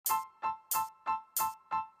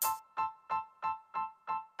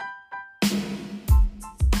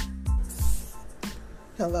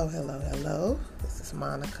Hello, hello, hello. This is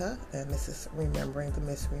Monica, and this is Remembering the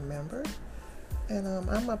Misremembered. And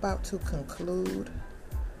I'm about to conclude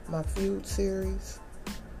my Feud series,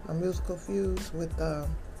 my musical feuds with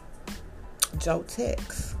Joe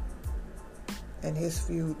Tex and his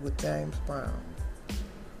feud with James Brown.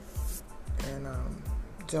 And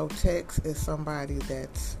Joe Tex is somebody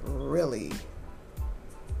that's really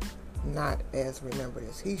not as remembered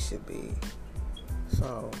as he should be.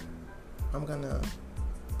 So I'm going to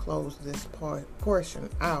close this portion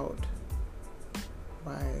out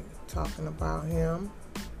by talking about him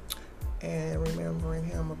and remembering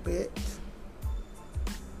him a bit.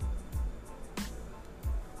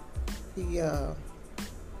 He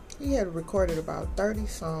had recorded about 30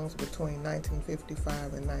 songs between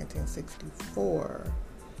 1955 and 1964,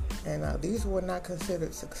 and these were not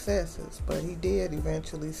considered successes, but he did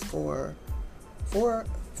eventually score four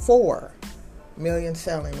million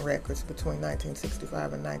selling records between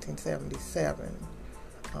 1965 and 1977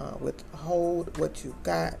 with Hold What You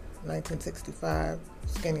Got, 1965,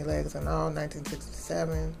 Skinny Legs and All,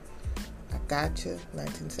 1967, I Gotcha,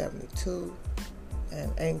 1972,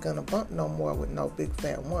 and Ain't Gonna Bump No More with No Big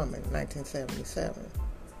Fat Woman, 1977.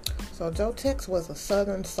 So Joe Tex was a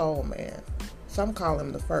Southern soul man. Some call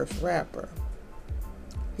him the first rapper.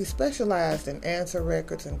 He specialized in answer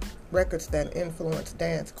records and records that influenced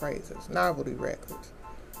dance crazes, novelty records.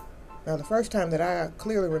 Now, the first time that I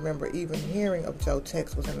clearly remember even hearing of Joe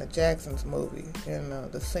Tex was in the Jacksons movie, in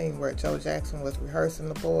the scene where Joe Jackson was rehearsing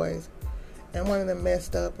the boys, and one of them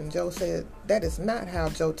messed up, and Joe said, "That is not how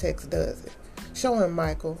Joe Tex does it. Show him,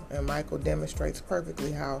 Michael," and Michael demonstrates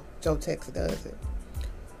perfectly how Joe Tex does it.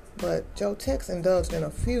 But Joe Tex indulged in a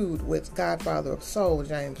feud with Godfather of Soul,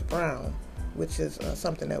 James Brown, which is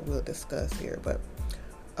something that we'll discuss here. But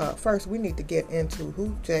first, we need to get into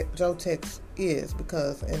who Joe Tex is,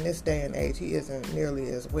 because in this day and age, he isn't nearly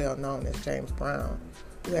as well known as James Brown,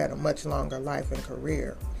 who had a much longer life and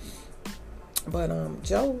career. But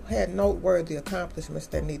Joe had noteworthy accomplishments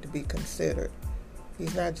that need to be considered.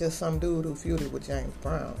 He's not just some dude who feuded with James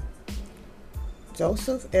Brown.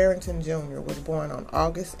 Joseph Arrington Jr. was born on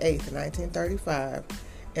August 8, 1935,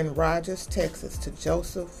 in Rogers, Texas, to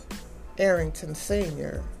Joseph Arrington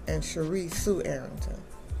Sr. and Cherie Sue Arrington.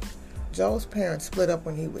 Joe's parents split up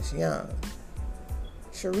when he was young.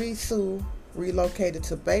 Cherie Sue relocated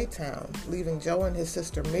to Baytown, leaving Joe and his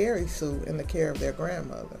sister Mary Sue in the care of their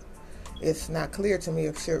grandmother. It's not clear to me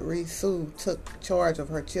if Cherie Sue took charge of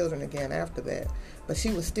her children again after that, but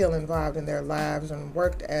she was still involved in their lives and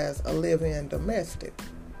worked as a live-in domestic.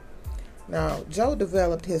 Now, Joe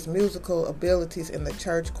developed his musical abilities in the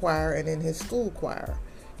church choir and in his school choir.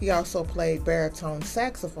 He also played baritone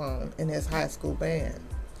saxophone in his high school band.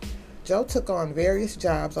 Joe took on various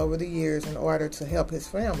jobs over the years in order to help his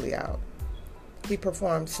family out. He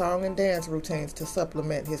performed song and dance routines to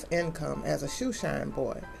supplement his income as a shoeshine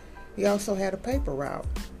boy. He also had a paper route.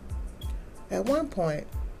 At one point,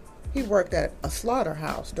 he worked at a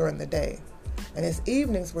slaughterhouse during the day, and his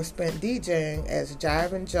evenings were spent DJing as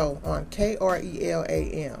Jivin' Joe on KREL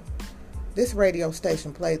AM. This radio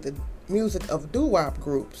station played the music of doo-wop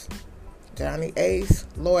groups, Johnny Ace,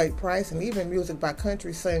 Lloyd Price, and even music by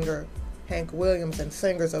country singer Hank Williams and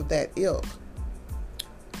singers of that ilk.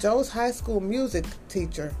 Joe's high school music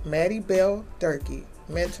teacher, Maddie Bell Durkee,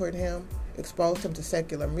 mentored him, exposed him to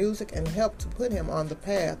secular music, and helped to put him on the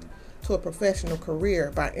path to a professional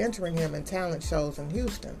career by entering him in talent shows in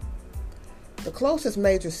Houston, the closest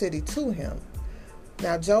major city to him.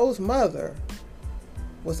 Now, Joe's mother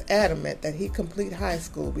was adamant that he complete high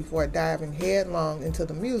school before diving headlong into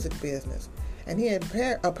the music business, and he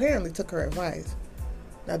apparently took her advice.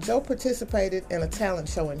 Now, Joe participated in a talent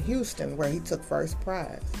show in Houston where he took first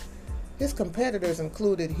prize. His competitors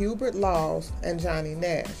included Hubert Laws and Johnny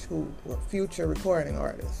Nash, who were future recording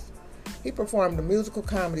artists. He performed a musical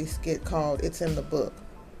comedy skit called It's in the Book.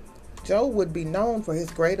 Joe would be known for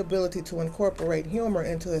his great ability to incorporate humor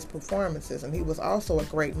into his performances, and he was also a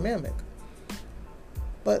great mimic.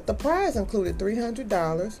 But the prize included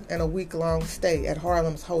 $300 and a week-long stay at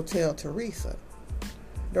Harlem's Hotel Teresa.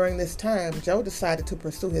 During this time, Joe decided to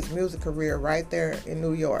pursue his music career right there in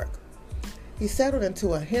New York. He settled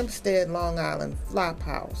into a Hempstead, Long Island flop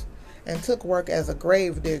house and took work as a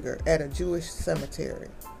grave digger at a Jewish cemetery.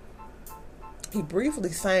 He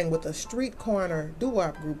briefly sang with a street corner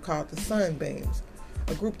doo-wop group called the Sunbeams,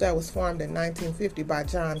 a group that was formed in 1950 by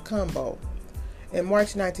John Cumbo. In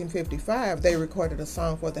March 1955, they recorded a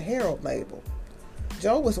song for the Herald label.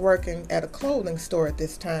 Joe was working at a clothing store at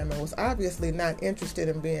this time and was obviously not interested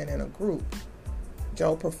in being in a group.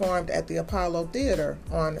 Joe performed at the Apollo Theater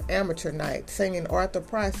on amateur night, singing Arthur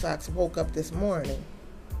Prysock's Woke Up This Morning.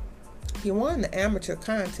 He won the amateur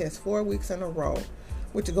contest 4 weeks in a row,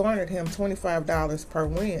 which garnered him $25 per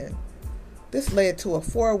win. This led to a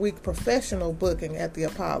 4-week professional booking at the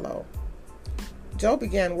Apollo. Joe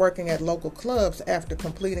began working at local clubs after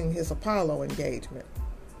completing his Apollo engagement.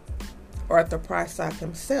 Arthur Prysock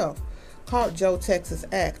himself caught Joe Tex's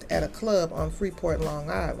act at a club on Freeport, Long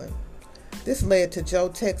Island. This led to Joe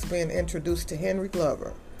Tex being introduced to Henry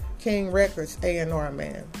Glover, King Records' A&R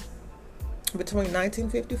man. Between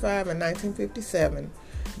 1955 and 1957,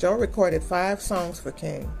 Joe recorded 5 songs for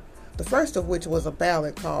King, the first of which was a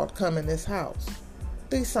ballad called Come in This House.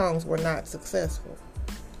 These songs were not successful.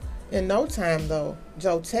 In no time, though,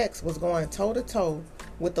 Joe Tex was going toe-to-toe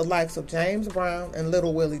with the likes of James Brown and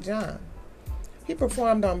Little Willie John. He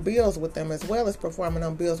performed on bills with them as well as performing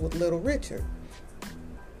on bills with Little Richard.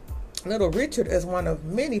 Little Richard is one of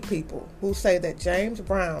many people who say that James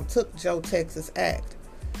Brown took Joe Tex's act,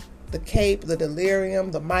 the cape, the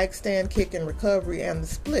delirium, the mic stand kick and recovery, and the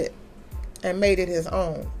split, and made it his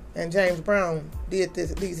own. And James Brown did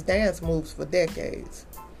these dance moves for decades.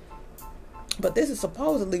 But this is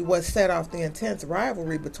supposedly what set off the intense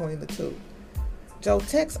rivalry between the two. Joe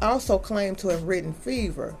Tex also claimed to have written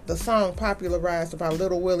Fever, the song popularized by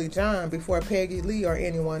Little Willie John before Peggy Lee or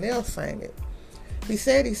anyone else sang it. He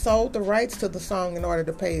said he sold the rights to the song in order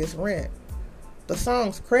to pay his rent. The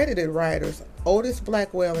song's credited writers, Otis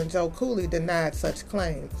Blackwell and Joe Cooley, denied such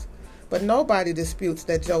claims. But nobody disputes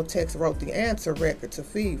that Joe Tex wrote the answer record to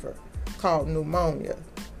Fever, called Pneumonia.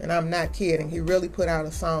 And I'm not kidding, he really put out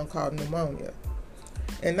a song called Pneumonia.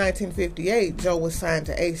 In 1958, Joe was signed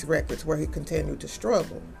to Ace Records, where he continued to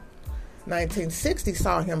struggle. 1960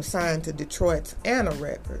 saw him signed to Detroit's Anna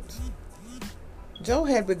Records. Joe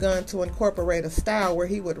had begun to incorporate a style where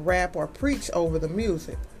he would rap or preach over the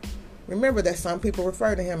music. Remember that some people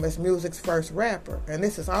refer to him as music's first rapper, and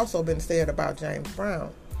this has also been said about James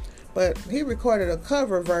Brown. But he recorded a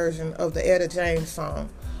cover version of the Etta James song,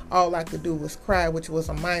 All I Could Do Was Cry, which was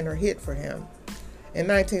a minor hit for him. In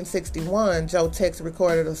 1961, Joe Tex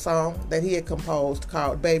recorded a song that he had composed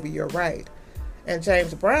called Baby You're Right, and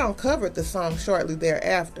James Brown covered the song shortly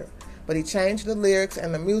thereafter, but he changed the lyrics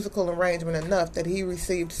and the musical arrangement enough that he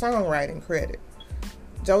received songwriting credit.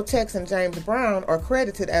 Joe Tex and James Brown are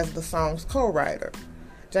credited as the song's co-writer.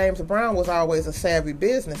 James Brown was always a savvy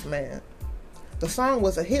businessman. The song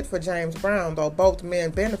was a hit for James Brown, though both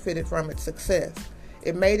men benefited from its success.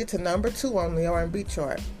 It made it to number 2 on the R&B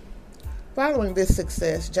chart. Following this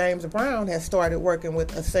success, James Brown has started working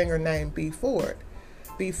with a singer named B. Ford.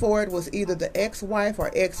 B. Ford was either the ex-wife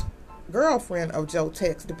or ex-girlfriend of Joe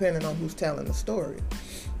Tex, depending on who's telling the story.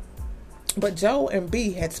 But Joe and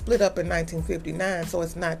B had split up in 1959, so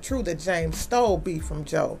it's not true that James stole B from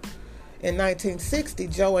Joe. In 1960,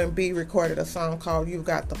 Joe and B recorded a song called You've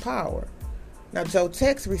Got the Power. Now, Joe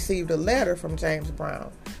Tex received a letter from James Brown,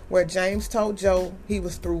 where James told Joe he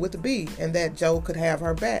was through with B and that Joe could have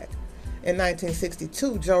her back. In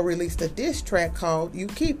 1962, Joe released a diss track called You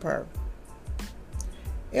Keep Her.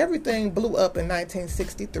 Everything blew up in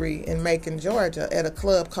 1963 in Macon, Georgia, at a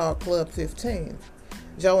club called Club 15.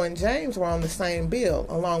 Joe and James were on the same bill,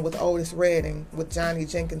 along with Otis Redding, with Johnny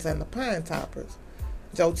Jenkins and the Pine Toppers.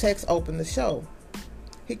 Joe Tex opened the show.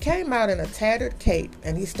 He came out in a tattered cape,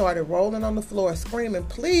 and he started rolling on the floor, screaming,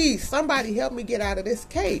 "Please, somebody help me get out of this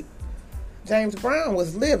cape." James Brown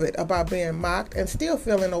was livid about being mocked and still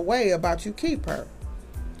feeling a way about You Keep Her.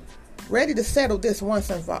 Ready to settle this once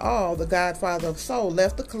and for all, the Godfather of Soul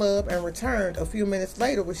left the club and returned a few minutes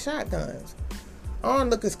later with shotguns.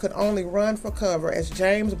 Onlookers could only run for cover as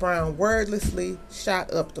James Brown wordlessly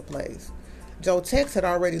shot up the place. Joe Tex had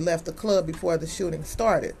already left the club before the shooting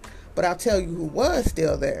started, but I'll tell you who was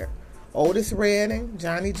still there. Otis Redding,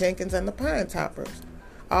 Johnny Jenkins, and the Pine Toppers,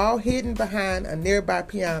 all hidden behind a nearby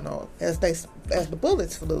piano. As the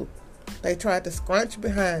bullets flew, they tried to scrunch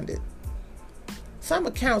behind it. Some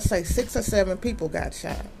accounts say 6 or 7 people got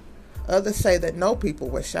shot. Others say that no people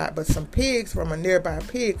were shot, but some pigs from a nearby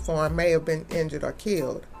pig farm may have been injured or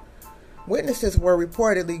killed. Witnesses were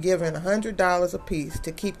reportedly given $100 apiece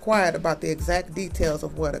to keep quiet about the exact details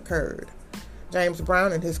of what occurred. James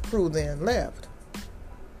Brown and his crew then left.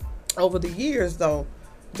 Over the years, though,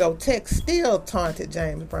 Joe Tex still taunted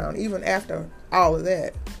James Brown, even after all of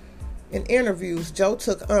that. In interviews, Joe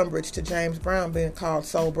took umbrage to James Brown being called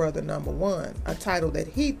Soul Brother Number 1, a title that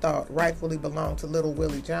he thought rightfully belonged to Little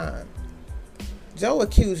Willie John. Joe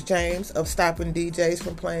accused James of stopping DJs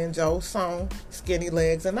from playing Joe's song, Skinny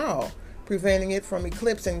Legs and All, preventing it from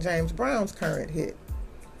eclipsing James Brown's current hit.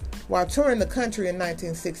 While touring the country in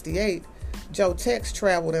 1968, Joe Tex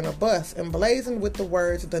traveled in a bus emblazoned with the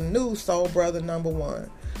words, "The New Soul Brother Number 1,"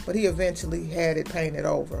 but he eventually had it painted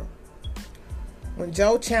over. When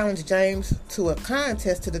Joe challenged James to a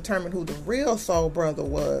contest to determine who the real soul brother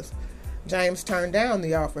was, James turned down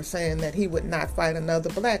the offer, saying that he would not fight another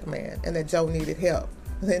black man and that Joe needed help.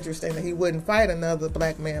 It's interesting that he wouldn't fight another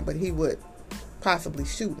black man, but he would possibly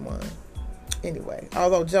shoot one. Anyway,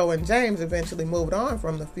 although Joe and James eventually moved on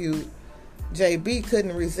from the feud, JB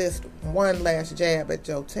couldn't resist one last jab at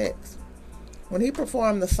Joe Tex. When he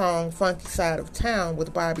performed the song Funky Side of Town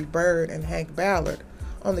with Bobby Byrd and Hank Ballard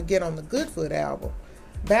on the Get on the Goodfoot album,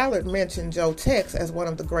 Ballard mentioned Joe Tex as one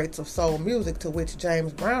of the greats of soul music, to which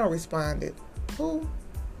James Brown responded, "Who?"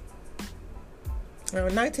 Now,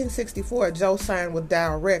 in 1964, Joe signed with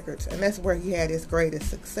Dial Records, and that's where he had his greatest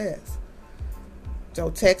success.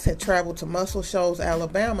 Joe Tex had traveled to Muscle Shoals,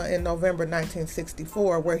 Alabama in November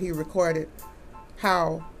 1964, where he recorded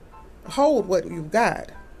Hold What You've Got.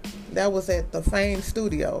 That was at the Fame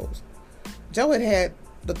Studios. Joe had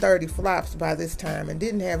the 30 flops by this time and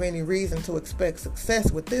didn't have any reason to expect success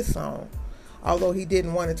with this song, although he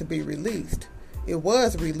didn't want it to be released. It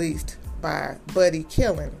was released by Buddy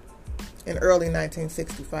Killen in early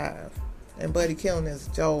 1965, and Buddy Killen is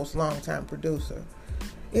Joe's longtime producer.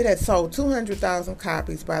 It had sold 200,000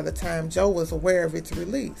 copies by the time Joe was aware of its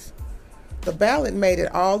release. The ballad made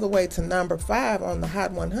it all the way to number 5 on the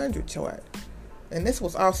Hot 100 chart. And this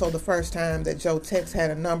was also the first time that Joe Tex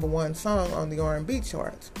had a number 1 song on the R&B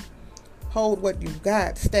charts. Hold What You've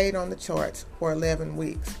Got stayed on the charts for 11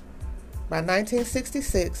 weeks. By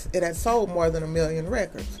 1966, it had sold more than 1 million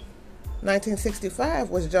records. 1965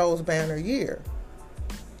 was Joe's banner year.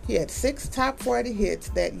 He had 6 top 40 hits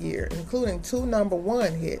that year, including 2 number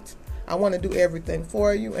 1 hits, I Want to Do Everything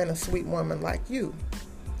For You and A Sweet Woman Like You.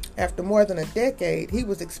 After more than a decade, he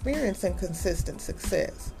was experiencing consistent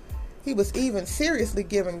success. He was even seriously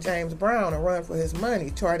giving James Brown a run for his money,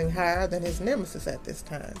 charting higher than his nemesis at this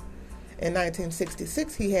time. In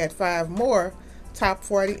 1966, he had 5 more top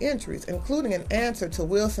 40 entries, including an answer to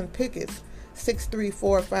Wilson Pickett's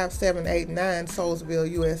 6345789 Soulsville,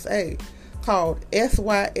 USA, called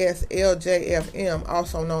SYSLJFM,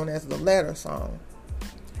 also known as the Letter Song.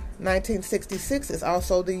 1966 is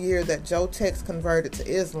also the year that Joe Tex converted to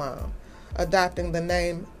Islam, adopting the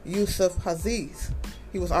name Yusuf Haziz.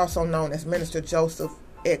 He was also known as Minister Joseph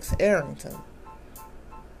X. Arrington.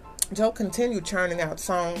 Joe continued churning out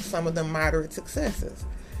songs, some of them moderate successes.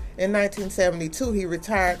 In 1972, he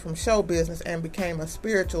retired from show business and became a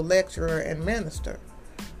spiritual lecturer and minister.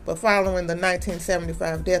 But following the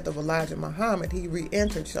 1975 death of Elijah Muhammad, he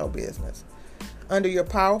re-entered show business. Under Your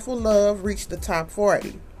Powerful Love reached the top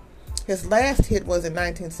 40. His last hit was in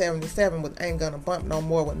 1977 with Ain't Gonna Bump No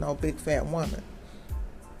More with No Big Fat Woman.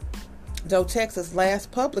 Joe Tex's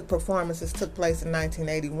last public performances took place in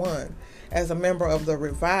 1981 as a member of the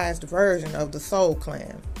revised version of the Soul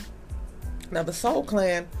Clan. Now, the Soul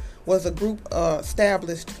Clan was a group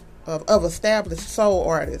established soul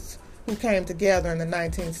artists who came together in the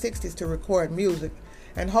 1960s to record music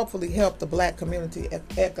and hopefully help the black community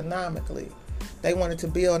economically. They wanted to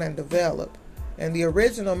build and develop. And the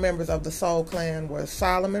original members of the Soul Clan were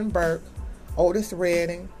Solomon Burke, Otis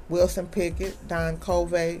Redding, Wilson Pickett, Don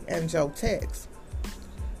Covey, and Joe Tex.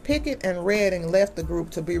 Pickett and Redding left the group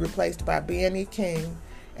to be replaced by B&E King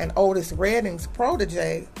and Otis Redding's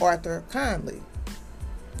protege, Arthur Conley.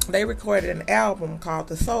 They recorded an album called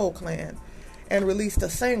The Soul Clan and released a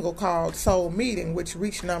single called Soul Meeting, which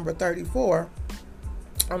reached number 34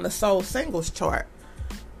 on the Soul Singles chart.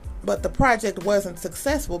 But the project wasn't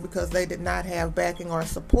successful because they did not have backing or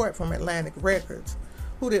support from Atlantic Records,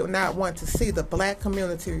 who did not want to see the black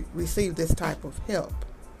community receive this type of help.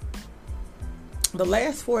 The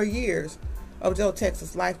last 4 years of Joe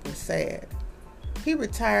Tex's life were sad. He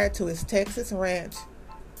retired to his Texas ranch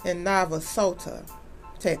in Navasota,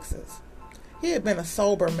 Texas. He had been a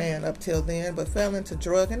sober man up till then, but fell into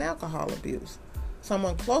drug and alcohol abuse.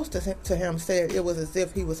 Someone close to him said it was as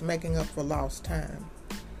if he was making up for lost time.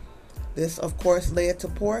 This, of course, led to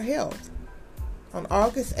poor health. On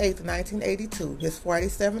August 8, 1982, his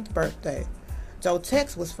 47th birthday, Joe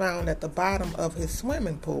Tex was found at the bottom of his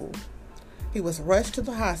swimming pool. He was rushed to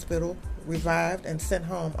the hospital, revived, and sent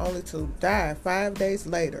home only to die 5 days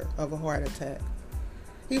later of a heart attack.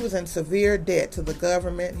 He was in severe debt to the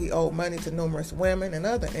government. He owed money to numerous women and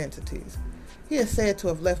other entities. He is said to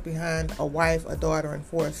have left behind a wife, a daughter, and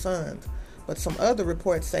 4 sons, but some other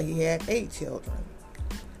reports say he had 8 children.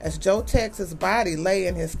 As Joe Tex's body lay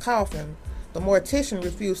in his coffin, the mortician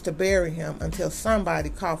refused to bury him until somebody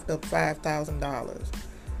coughed up $5,000.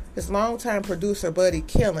 His longtime producer, Buddy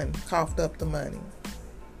Killen, coughed up the money.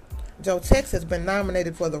 Joe Tex has been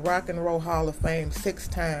nominated for the Rock and Roll Hall of Fame 6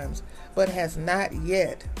 times, but has not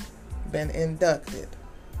yet been inducted.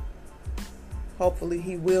 hopefully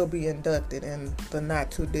he will be inducted in the not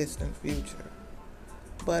too distant future.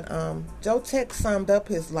 But Joe Tex summed up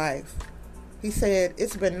his life. He said,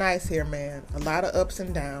 "It's been nice here, man. A lot of ups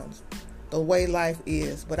and downs, the way life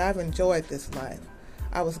is, but I've enjoyed this life.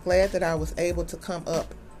 I was glad that I was able to come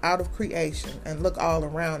up out of creation and look all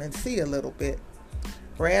around and see a little bit.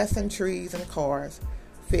 Grass and trees and cars,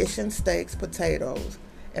 fish and steaks, potatoes.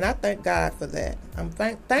 And I thank God for that. I'm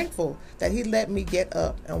thankful that he let me get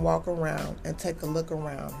up and walk around and take a look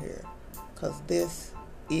around here. Because this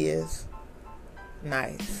is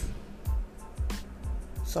nice."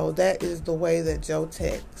 So that is the way that Joe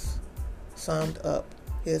Tex summed up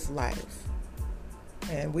his life.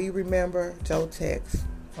 And we remember Joe Tex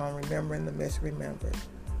on Remembering the Misremembered.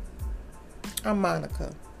 I'm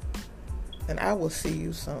Monica, and I will see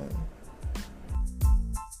you soon.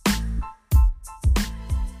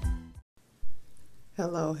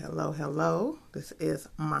 Hello, hello, hello. This is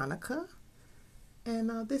Monica, and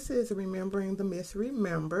this is Remembering the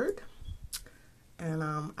Misremembered. And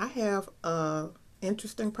I have a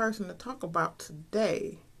interesting person to talk about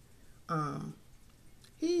today.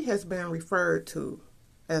 He has been referred to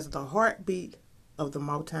as the heartbeat of the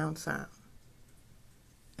Motown sound.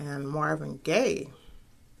 And Marvin Gaye,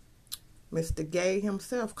 Mr. Gaye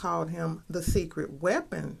himself, called him the secret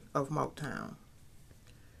weapon of Motown.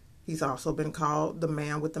 He's also been called the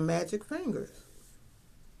man with the magic fingers.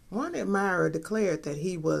 One admirer declared that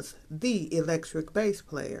he was the electric bass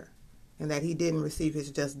player and that he didn't receive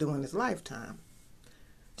his just due in his lifetime.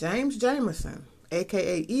 James Jamerson,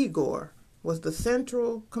 aka Igor, was the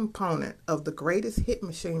central component of the greatest hit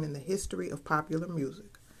machine in the history of popular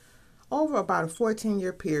music. Over about a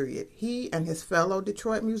 14-year period, he and his fellow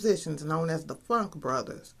Detroit musicians known as the Funk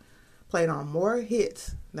Brothers played on more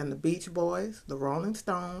hits than the Beach Boys, the Rolling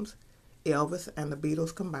Stones, Elvis, and the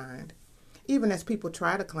Beatles combined, even as people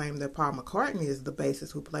try to claim that Paul McCartney is the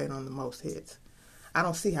bassist who played on the most hits. I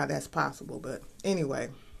don't see how that's possible, but anyway,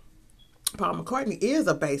 Paul McCartney is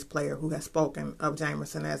a bass player who has spoken of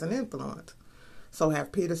Jamerson as an influence. So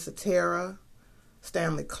have Peter Cetera,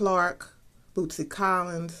 Stanley Clarke, Bootsy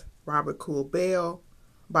Collins, Robert Cool Bell,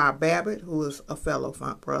 Bob Babbitt, who is a fellow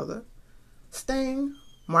Funk brother, Sting,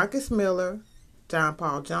 Marcus Miller, John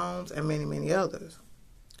Paul Jones, and many, many others.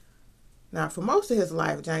 Now, for most of his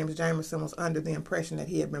life, James Jamerson was under the impression that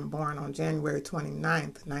he had been born on January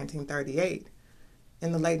 29th, 1938.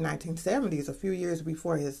 In the late 1970s, a few years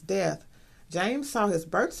before his death, James saw his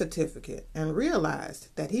birth certificate and realized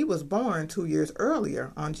that he was born 2 years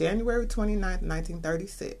earlier on January 29th,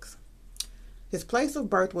 1936. His place of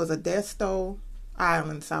birth was Modesto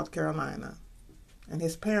Island, South Carolina, and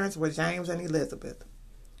his parents were James and Elizabeth,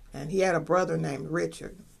 and he had a brother named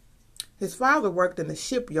Richard. His father worked in the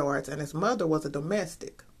shipyards and his mother was a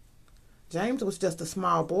domestic. James was just a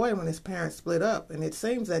small boy when his parents split up, and it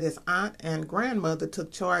seems that his aunt and grandmother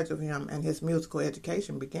took charge of him and his musical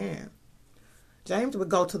education began. James would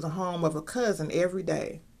go to the home of a cousin every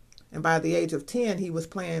day, and by the age of 10, he was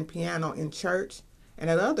playing piano in church and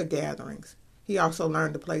at other gatherings. He also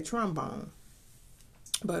learned to play trombone.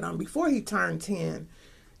 But before he turned 10,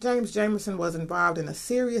 James Jamerson was involved in a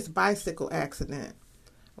serious bicycle accident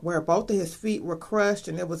where both of his feet were crushed,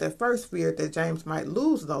 and it was at first feared that James might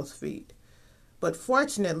lose those feet. But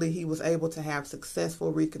fortunately, he was able to have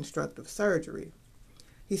successful reconstructive surgery.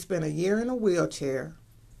 He spent a year in a wheelchair,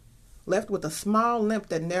 left with a small limp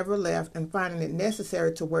that never left, and finding it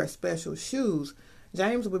necessary to wear special shoes.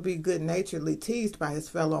 James would be good-naturedly teased by his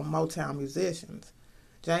fellow Motown musicians.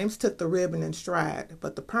 James took the ribbon in stride,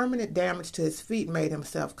 but the permanent damage to his feet made him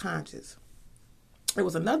self-conscious. It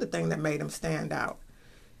was another thing that made him stand out.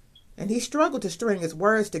 And he struggled to string his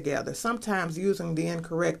words together, sometimes using the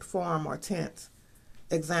incorrect form or tense.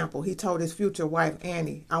 Example, he told his future wife,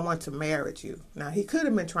 Annie, "I want to marry you." Now, he could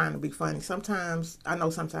have been trying to be funny. Sometimes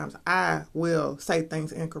I will say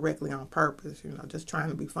things incorrectly on purpose, just trying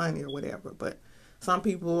to be funny or whatever. But some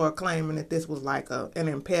people are claiming that this was like an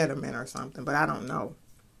impediment or something, but I don't know.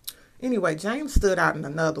 Anyway, James stood out in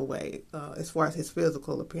another way as far as his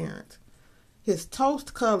physical appearance. His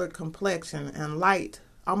toast-colored complexion and light,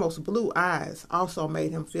 almost blue eyes also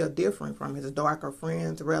made him feel different from his darker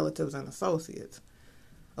friends, relatives, and associates.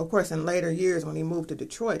 Of course, in later years, when he moved to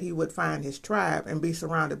Detroit, he would find his tribe and be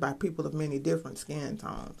surrounded by people of many different skin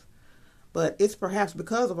tones. But it's perhaps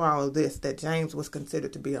because of all of this that James was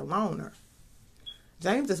considered to be a loner.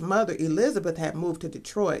 James's mother, Elizabeth, had moved to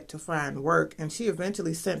Detroit to find work, and she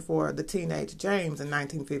eventually sent for the teenage James in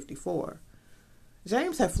 1954.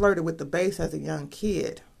 James had flirted with the bass as a young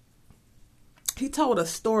kid. He told a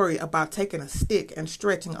story about taking a stick and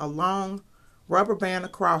stretching a long rubber band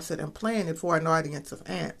across it and playing it for an audience of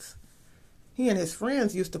ants. He and his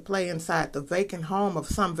friends used to play inside the vacant home of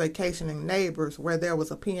some vacationing neighbors where there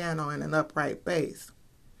was a piano and an upright bass.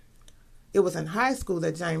 It was in high school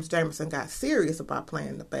that James Jamerson got serious about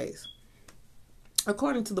playing the bass.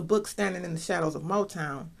 According to the book Standing in the Shadows of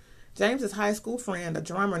Motown, James's high school friend, a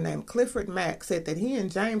drummer named Clifford Mack, said that he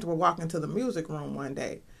and James were walking to the music room one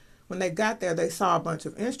day. When they got there, they saw a bunch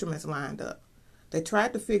of instruments lined up. They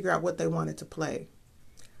tried to figure out what they wanted to play.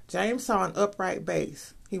 James saw an upright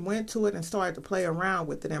bass. He went to it and started to play around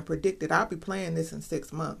with it and predicted, "I'll be playing this in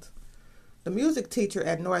 6 months." The music teacher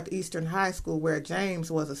at Northeastern High School, where James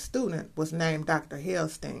was a student, was named Dr.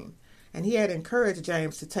 Hellstein, and he had encouraged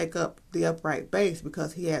James to take up the upright bass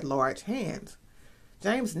because he had large hands.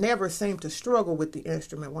 James never seemed to struggle with the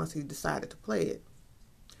instrument once he decided to play it.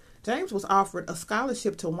 James was offered a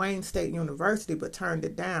scholarship to Wayne State University but turned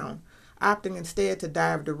it down, opting instead to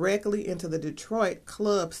dive directly into the Detroit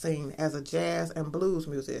club scene as a jazz and blues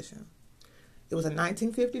musician. It was in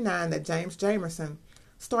 1959 that James Jamerson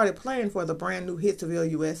started playing for the brand new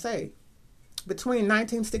Hitsville, USA. Between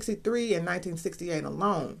 1963 and 1968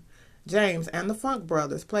 alone, James and the Funk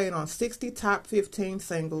Brothers played on 60 top 15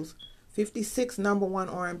 singles, 56 number one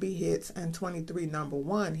R&B hits, and 23 number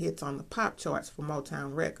one hits on the pop charts for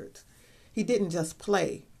Motown Records. He didn't just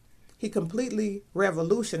play. He completely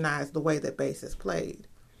revolutionized the way that bass is played.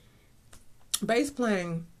 Bass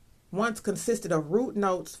playing once consisted of root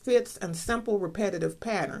notes, fifths, and simple repetitive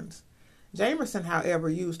patterns. Jamerson, however,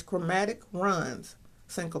 used chromatic runs,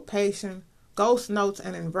 syncopation, ghost notes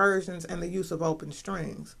and inversions, and the use of open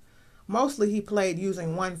strings. Mostly he played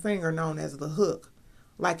using one finger known as the hook,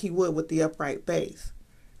 like he would with the upright bass.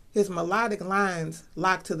 His melodic lines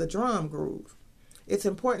locked to the drum groove. It's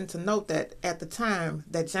important to note that at the time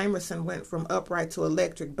that Jamerson went from upright to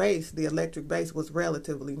electric bass, the electric bass was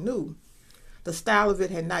relatively new. The style of it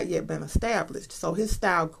had not yet been established, so his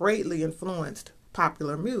style greatly influenced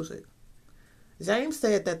popular music. James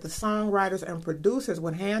said that the songwriters and producers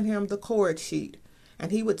would hand him the chord sheet,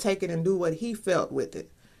 and he would take it and do what he felt with it.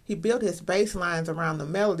 He built his bass lines around the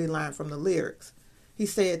melody line from the lyrics. He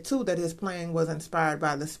said, too, that his playing was inspired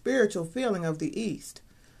by the spiritual feeling of the East.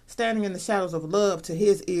 Standing in the Shadows of Love, to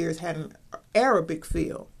his ears, had an Arabic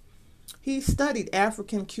feel. He studied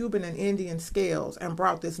African, Cuban, and Indian scales and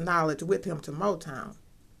brought this knowledge with him to Motown.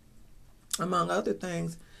 Among other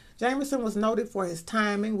things, Jamerson was noted for his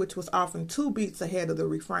timing, which was often 2 beats ahead of the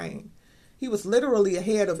refrain. He was literally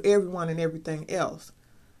ahead of everyone and everything else.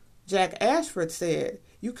 Jack Ashford said,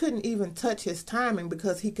 "You couldn't even touch his timing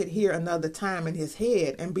because he could hear another time in his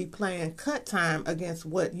head and be playing cut time against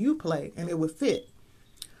what you play, and it would fit."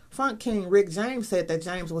 Funk King Rick James said that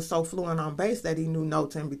James was so fluent on bass that he knew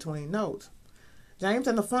notes in between notes. James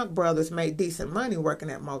and the Funk Brothers made decent money working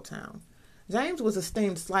at Motown. James was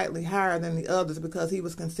esteemed slightly higher than the others because he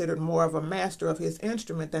was considered more of a master of his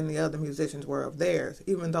instrument than the other musicians were of theirs,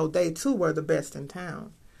 even though they too were the best in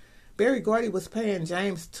town. Berry Gordy was paying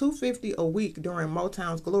James $250 a week during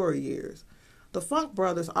Motown's glory years. The Funk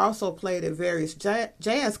Brothers also played at various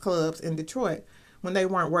jazz clubs in Detroit when they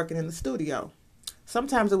weren't working in the studio.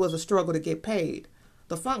 Sometimes it was a struggle to get paid.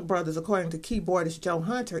 The Funk Brothers, according to keyboardist Joe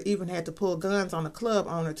Hunter, even had to pull guns on the club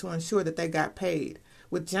owner to ensure that they got paid,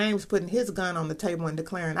 with James putting his gun on the table and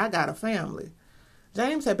declaring, "I got a family."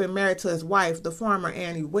 James had been married to his wife, the former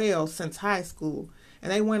Annie Wells, since high school, and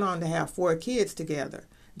they went on to have 4 kids together: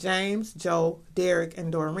 James, Joe, Derek, and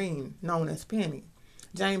Doreen, known as Penny.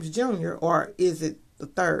 James Jr., or is it the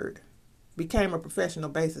third, became a professional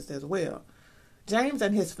bassist as well. James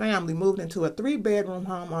and his family moved into a 3-bedroom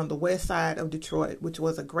home on the west side of Detroit, which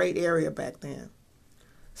was a great area back then.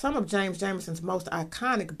 Some of James Jamerson's most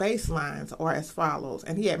iconic bass lines are as follows,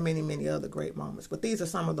 and he had many, many other great moments, but these are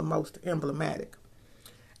some of the most emblematic.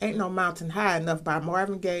 "Ain't No Mountain High Enough" by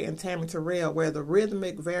Marvin Gaye and Tammy Terrell, where the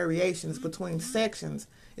rhythmic variations between sections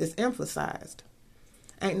is emphasized.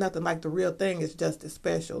 "Ain't Nothing Like the Real Thing" is just as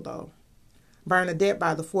special, though. "Bernadette"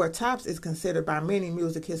 by the Four Tops is considered by many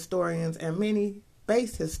music historians and many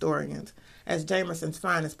bass historians as Jamerson's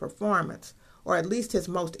finest performance, or at least his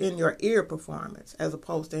most in-your-ear performance, as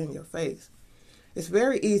opposed to in your face. It's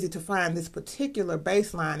very easy to find this particular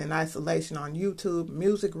bass line in isolation on YouTube,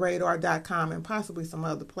 musicradar.com, and possibly some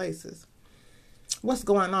other places. "What's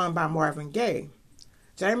Going On" by Marvin Gaye.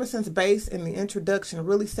 Jamerson's bass in the introduction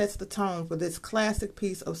really sets the tone for this classic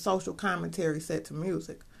piece of social commentary set to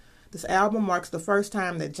music. This album marks the first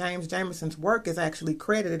time that James Jamerson's work is actually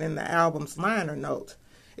credited in the album's liner notes.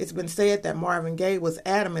 It's been said that Marvin Gaye was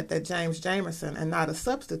adamant that James Jamerson, and not a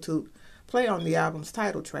substitute, play on the album's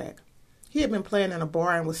title track. He had been playing in a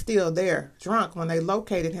bar and was still there, drunk, when they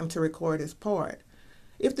located him to record his part.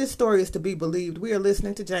 If this story is to be believed, we are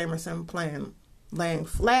listening to Jamerson laying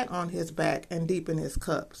flat on his back and deep in his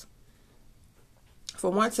cups.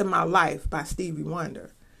 For Once in My Life by Stevie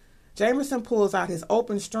Wonder. Jamerson pulls out his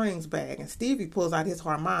open strings bag and Stevie pulls out his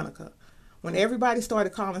harmonica. When everybody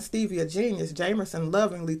started calling Stevie a genius, Jamerson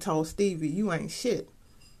lovingly told Stevie, "You ain't shit."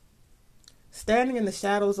 Standing in the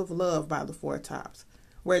Shadows of Love by the Four Tops,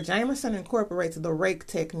 where Jamerson incorporates the rake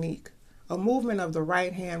technique, a movement of the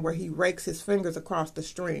right hand where he rakes his fingers across the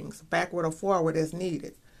strings, backward or forward as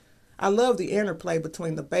needed. I love the interplay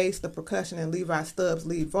between the bass, the percussion, and Levi Stubbs'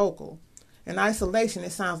 lead vocal. In isolation,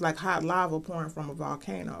 it sounds like hot lava pouring from a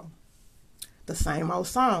volcano. The Same Old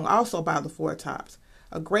Song, also by the Four Tops,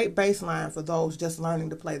 a great bass line for those just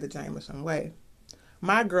learning to play the Jamerson way.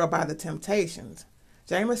 My Girl by the Temptations.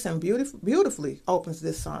 Jamerson beautifully opens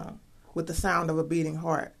this song with the sound of a beating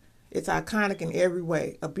heart. It's iconic in every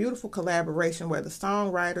way, a beautiful collaboration where the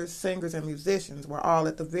songwriters, singers, and musicians were all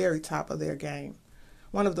at the very top of their game.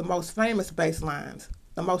 One of the most famous bass lines,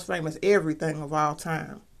 the most famous everything of all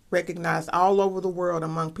time, recognized all over the world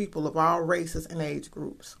among people of all races and age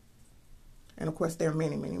groups. And of course, there are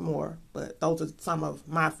many, many more, but those are some of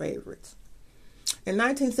my favorites. In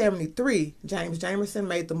 1973, James Jamerson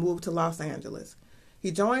made the move to Los Angeles. He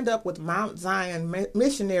joined up with Mount Zion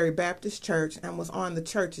Missionary Baptist Church and was on the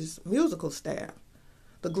church's musical staff.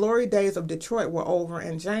 The glory days of Detroit were over,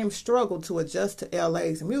 and James struggled to adjust to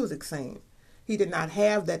LA's music scene. He did not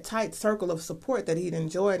have that tight circle of support that he'd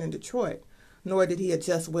enjoyed in Detroit, nor did he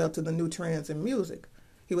adjust well to the new trends in music.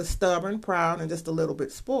 He was stubborn, proud, and just a little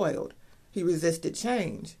bit spoiled. He resisted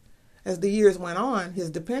change. As the years went on, his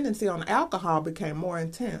dependency on alcohol became more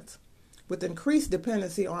intense. With increased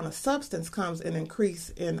dependency on a substance comes an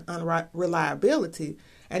increase in unreliability,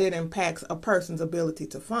 and it impacts a person's ability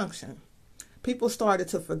to function. People started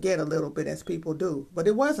to forget a little bit, as people do, but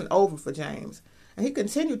it wasn't over for James, and he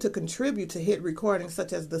continued to contribute to hit recordings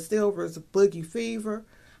such as The Silvers' Boogie Fever,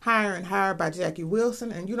 Higher and Higher by Jackie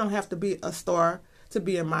Wilson, and You Don't Have to Be a Star to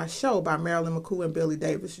Be in My Show by Marilyn McCoo and Billy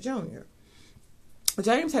Davis Jr.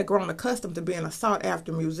 James had grown accustomed to being a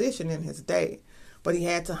sought-after musician in his day, but he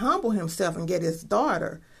had to humble himself and get his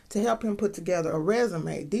daughter to help him put together a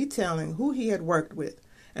resume detailing who he had worked with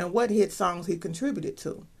and what hit songs he contributed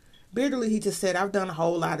to. Bitterly, he just said, "I've done a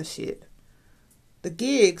whole lot of shit." The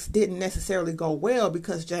gigs didn't necessarily go well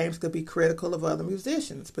because James could be critical of other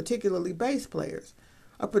musicians, particularly bass players.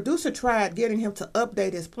 A producer tried getting him to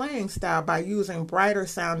update his playing style by using brighter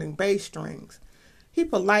sounding bass strings. He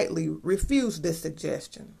politely refused this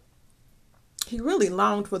suggestion. He really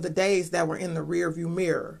longed for the days that were in the rearview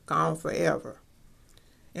mirror, gone forever.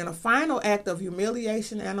 In a final act of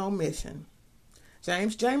humiliation and omission,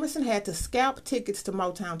 James Jamerson had to scalp tickets to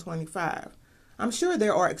Motown 25. I'm sure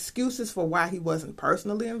there are excuses for why he wasn't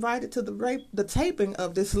personally invited to the taping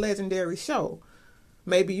of this legendary show.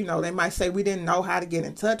 Maybe, they might say we didn't know how to get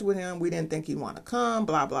in touch with him, we didn't think he'd want to come,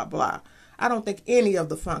 blah, blah, blah. I don't think any of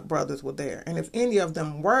the Funk brothers were there, and if any of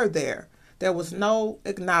them were there, there was no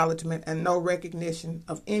acknowledgement and no recognition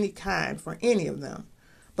of any kind for any of them.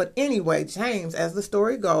 But anyway, James, as the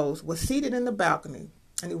story goes, was seated in the balcony,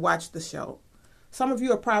 and he watched the show. Some of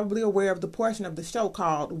you are probably aware of the portion of the show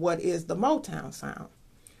called What is the Motown Sound?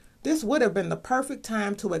 This would have been the perfect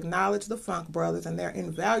time to acknowledge the Funk brothers and their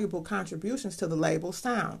invaluable contributions to the label's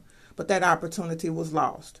sound, but that opportunity was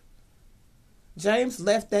lost. James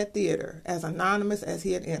left that theater as anonymous as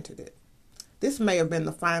he had entered it. This may have been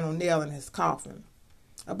the final nail in his coffin.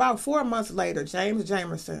 About 4 months later, James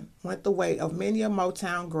Jamerson went the way of many a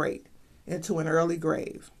Motown great into an early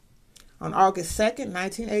grave. On August 2nd,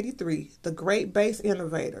 1983, the great bass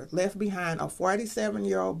innovator left behind a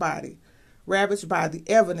 47-year-old body ravaged by the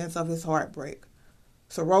evidence of his heartbreak: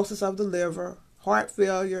 cirrhosis of the liver, heart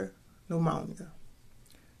failure, pneumonia.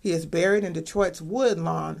 He is buried in Detroit's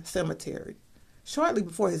Woodlawn Cemetery. Shortly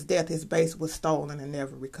before his death, his bass was stolen and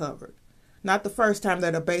never recovered. Not the first time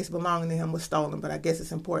that a bass belonging to him was stolen, but I guess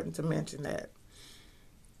it's important to mention that.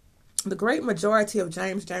 The great majority of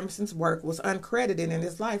James Jamerson's work was uncredited in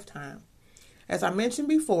his lifetime. As I mentioned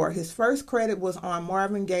before, his first credit was on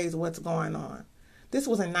Marvin Gaye's What's Going On. This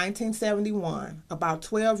was in 1971, about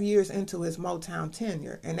 12 years into his Motown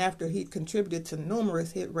tenure, and after he'd contributed to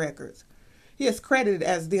numerous hit records. He is credited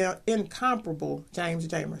as the incomparable James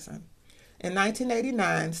Jamerson. In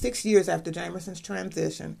 1989, 6 years after Jamerson's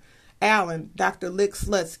transition, Alan, Dr. Lick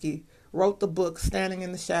Slutsky, wrote the book Standing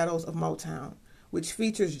in the Shadows of Motown, which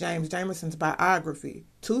features James Jamerson's biography,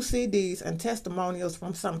 2 CDs, and testimonials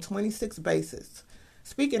from some 26 bassists,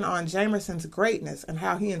 speaking on Jamerson's greatness and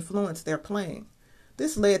how he influenced their playing.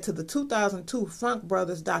 This led to the 2002 Funk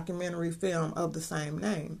Brothers documentary film of the same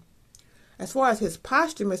name. As far as his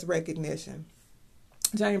posthumous recognition,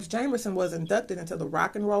 James Jamerson was inducted into the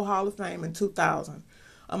Rock and Roll Hall of Fame in 2000,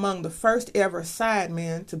 among the first ever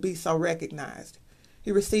sidemen to be so recognized.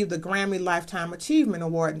 He received the Grammy Lifetime Achievement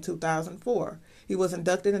Award in 2004. He was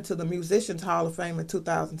inducted into the Musicians Hall of Fame in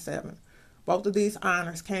 2007. Both of these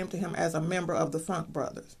honors came to him as a member of the Funk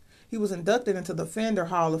Brothers. He was inducted into the Fender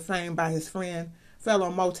Hall of Fame by his friend,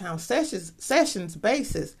 fellow Motown Sessions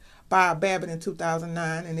bassist Bob Babbitt in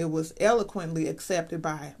 2009, and it was eloquently accepted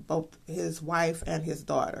by both his wife and his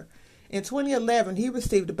daughter. In 2011, he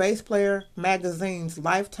received the Bass Player Magazine's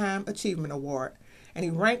Lifetime Achievement Award, and he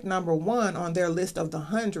ranked number 1 on their list of the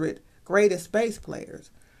 100 greatest bass players.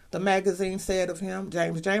 The magazine said of him,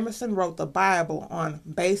 James Jamerson wrote the Bible on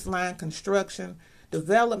bass line construction,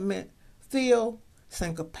 development, feel,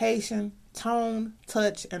 syncopation, tone,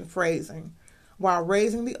 touch, and phrasing, while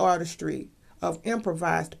raising the artistry of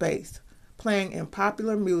improvised bass, playing in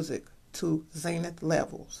popular music to zenith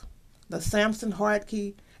levels. The Samson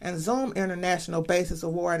Hartke and Zoom International Bassist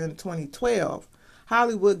Award in 2012,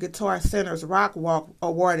 Hollywood Guitar Center's Rock Walk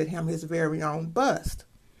awarded him his very own bust.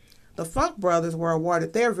 The Funk Brothers were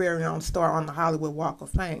awarded their very own star on the Hollywood Walk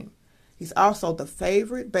of Fame. He's also the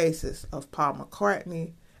favorite bassist of Paul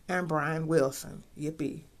McCartney and Brian Wilson.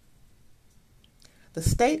 Yippee. The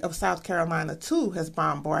state of South Carolina, too, has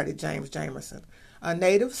bombarded James Jamerson, a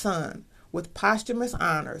native son, with posthumous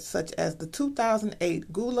honors such as the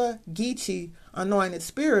 2008 Gula Geechee Anointed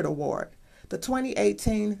Spirit Award, the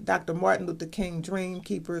 2018 Dr. Martin Luther King Dream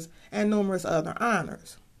Keepers, and numerous other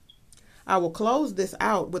honors. I will close this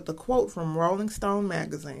out with a quote from Rolling Stone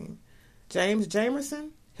magazine. James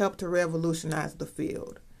Jamerson helped to revolutionize the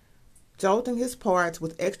field, jolting his parts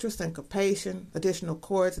with extra syncopation, additional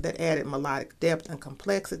chords that added melodic depth and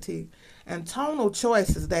complexity, and tonal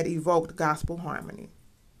choices that evoked gospel harmony.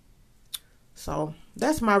 So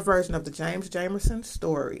that's my version of the James Jamerson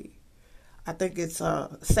story. I think it's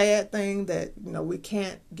a sad thing that, we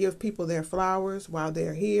can't give people their flowers while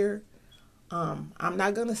they're here. I'm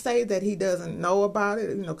not going to say that he doesn't know about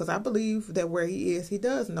it, because I believe that where he is, he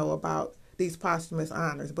does know about these posthumous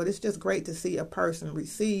honors. But it's just great to see a person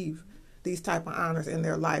receive these type of honors in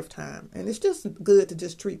their lifetime. And it's just good to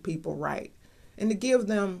just treat people right and to give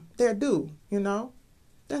them their due,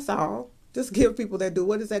 That's all. Just give people their due.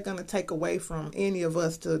 What is that going to take away from any of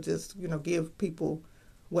us to just, give people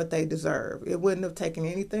what they deserve? It wouldn't have taken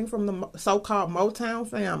anything from the so-called Motown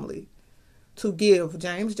family to give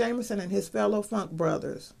James Jamerson and his fellow Funk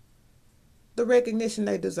Brothers the recognition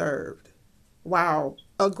they deserved, while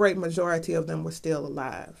a great majority of them were still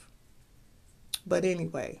alive. But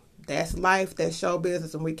anyway, that's life, that's show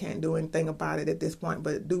business, and we can't do anything about it at this point,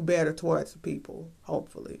 but do better towards the people,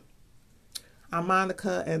 hopefully. I'm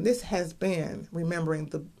Monica, and this has been Remembering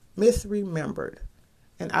the Misremembered,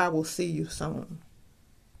 and I will see you soon.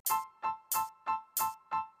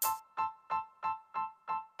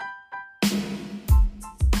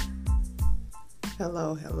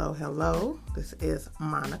 Hello. This is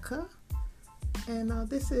Monica, and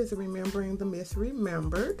this is Remembering the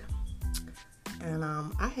Misremembered. And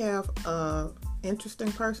I have an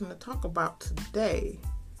interesting person to talk about today.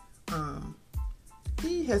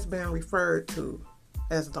 He has been referred to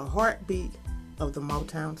as the heartbeat of the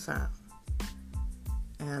Motown sound.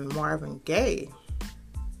 And Marvin Gaye,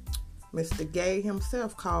 Mr. Gaye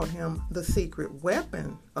himself, called him the secret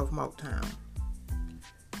weapon of Motown.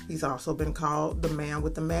 He's also been called the man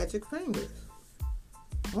with the magic fingers.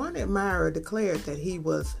 One admirer declared that he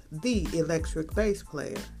was the electric bass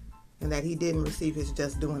player and that he didn't receive his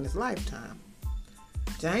just due in his lifetime.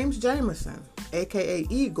 James Jamerson, aka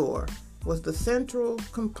Igor, was the central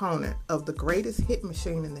component of the greatest hit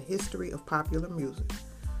machine in the history of popular music.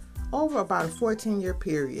 Over about a 14-year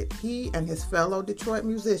period, he and his fellow Detroit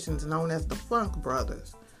musicians known as the Funk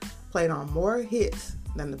Brothers played on more hits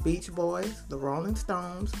than the Beach Boys, the Rolling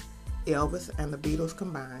Stones, Elvis, and the Beatles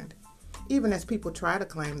combined, even as people try to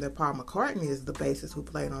claim that Paul McCartney is the bassist who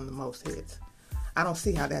played on the most hits. I don't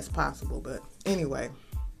see how that's possible, but anyway,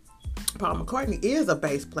 Paul McCartney is a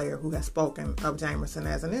bass player who has spoken of Jamerson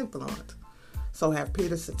as an influence. So have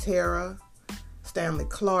Peter Cetera, Stanley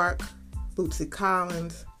Clarke, Bootsy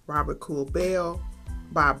Collins, Robert Cool Bell,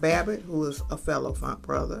 Bob Babbitt, who is a fellow Funk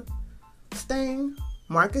brother, Sting,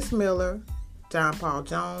 Marcus Miller, John Paul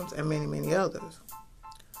Jones, and many, many others.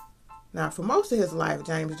 Now, for most of his life,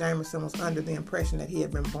 James Jamerson was under the impression that he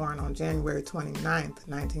had been born on January 29th,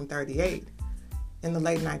 1938. In the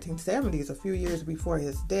late 1970s, a few years before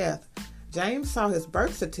his death, James saw his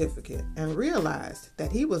birth certificate and realized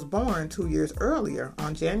that he was born 2 years earlier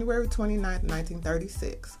on January 29th,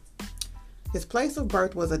 1936. His place of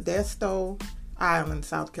birth was Edisto Island,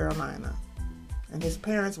 South Carolina. and his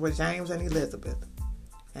parents were James and Elizabeth,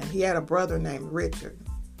 and he had a brother named Richard.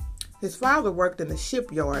 His father worked in the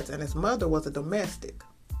shipyards, and his mother was a domestic.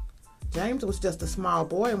 James was just a small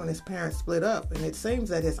boy when his parents split up, and it seems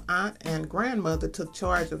that his aunt and grandmother took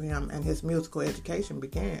charge of him and his musical education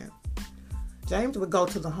began. James would go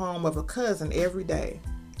to the home of a cousin every day,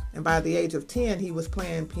 and by the age of 10, he was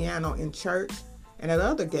playing piano in church and at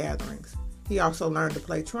other gatherings. He also learned to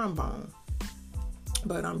play trombone.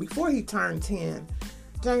 But before he turned 10,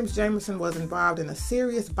 James Jamerson was involved in a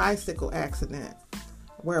serious bicycle accident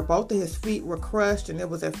where both of his feet were crushed, and it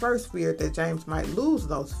was at first feared that James might lose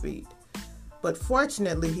those feet. But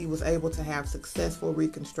fortunately, he was able to have successful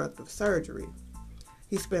reconstructive surgery.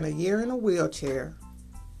 He spent a year in a wheelchair,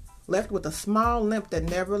 left with a small limp that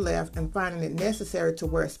never left, and finding it necessary to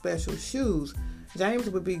wear special shoes. James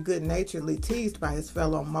would be good-naturedly teased by his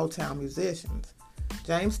fellow Motown musicians.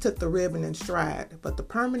 James took the ribbon in stride, but the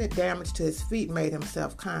permanent damage to his feet made him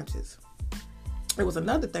self-conscious. It was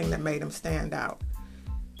another thing that made him stand out.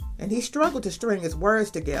 And he struggled to string his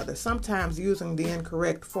words together, sometimes using the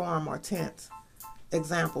incorrect form or tense.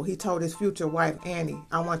 Example, he told his future wife, Annie,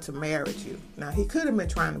 "I want to marry you." Now, he could have been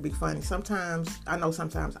trying to be funny. Sometimes I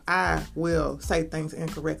will say things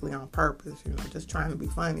incorrectly on purpose, just trying to be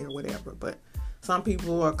funny or whatever. But some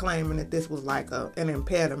people are claiming that this was like an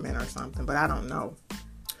impediment or something, but I don't know.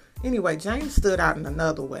 Anyway, James stood out in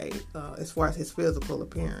another way as far as his physical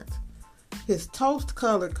appearance. His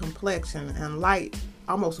toast-colored complexion and light,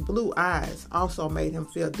 almost blue eyes also made him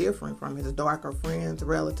feel different from his darker friends,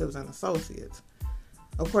 relatives, and associates.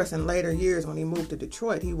 Of course, in later years when he moved to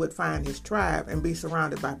Detroit, he would find his tribe and be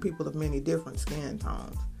surrounded by people of many different skin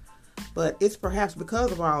tones. But it's perhaps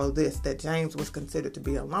because of all of this that James was considered to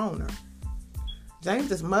be a loner.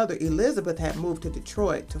 James's mother, Elizabeth, had moved to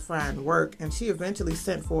Detroit to find work, and she eventually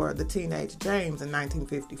sent for the teenage James in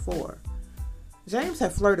 1954. James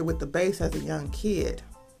had flirted with the bass as a young kid.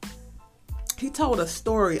 He told a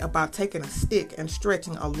story about taking a stick and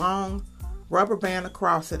stretching a long rubber band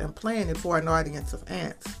across it and playing it for an audience of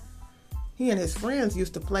ants. He and his friends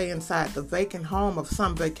used to play inside the vacant home of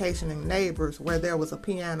some vacationing neighbors where there was a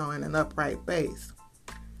piano and an upright bass.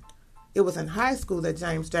 It was in high school that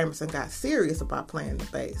James Jamerson got serious about playing the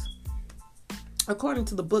bass. According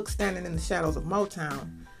to the book Standing in the Shadows of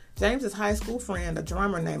Motown, James's high school friend, a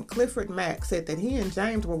drummer named Clifford Mack, said that he and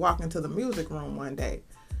James were walking to the music room one day.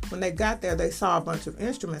 When they got there, they saw a bunch of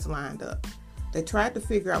instruments lined up. They tried to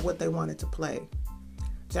figure out what they wanted to play.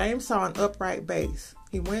 James saw an upright bass.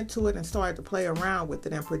 He went to it and started to play around with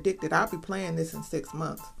it and predicted, "I'll be playing this in 6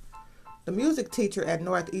 months." The music teacher at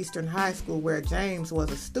Northeastern High School, where James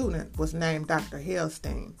was a student, was named Dr.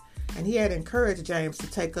 Hellstein, and he had encouraged James to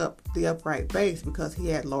take up the upright bass because he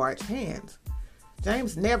had large hands.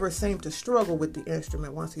 James never seemed to struggle with the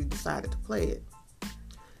instrument once he decided to play it.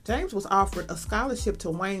 James was offered a scholarship to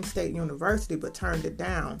Wayne State University but turned it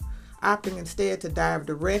down, opting instead to dive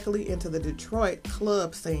directly into the Detroit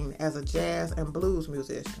club scene as a jazz and blues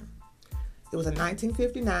musician. It was in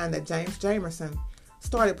 1959 that James Jamerson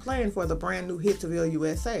started playing for the brand new Hitsville,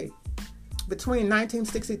 USA. Between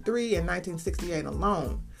 1963 and 1968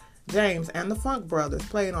 alone, James and the Funk Brothers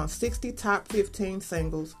played on 60 top 15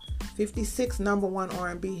 singles, 56 number one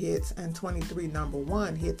R&B hits, and 23 number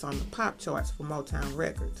one hits on the pop charts for Motown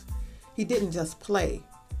Records. He didn't just play.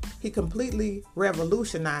 He completely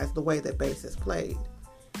revolutionized the way that bass is played.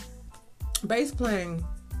 Bass playing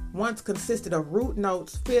once consisted of root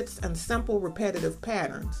notes, fifths, and simple repetitive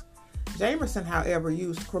patterns. Jamerson, however,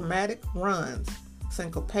 used chromatic runs,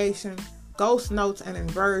 syncopation, ghost notes and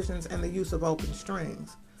inversions, and the use of open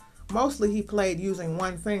strings. Mostly he played using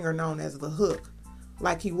one finger known as the hook,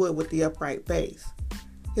 like he would with the upright bass.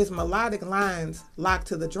 His melodic lines locked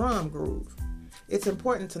to the drum groove. It's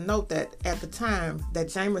important to note that at the time that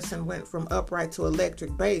Jamerson went from upright to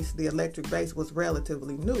electric bass, the electric bass was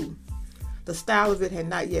relatively new. The style of it had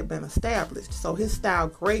not yet been established, so his style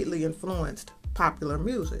greatly influenced popular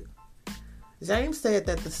music. James said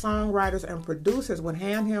that the songwriters and producers would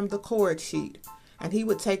hand him the chord sheet, and he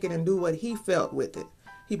would take it and do what he felt with it.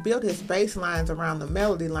 He built his bass lines around the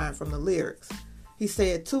melody line from the lyrics. He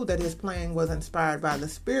said, too, that his playing was inspired by the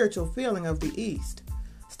spiritual feeling of the East.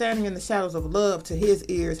 Standing in the Shadows of Love, to his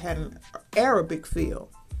ears, had an Arabic feel.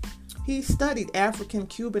 He studied African,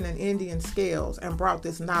 Cuban, and Indian scales and brought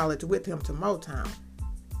this knowledge with him to Motown.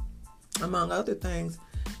 Among other things,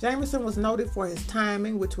 Jamerson was noted for his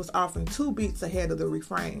timing, which was often 2 beats ahead of the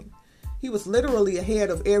refrain. He was literally ahead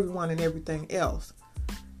of everyone and everything else.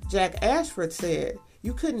 Jack Ashford said,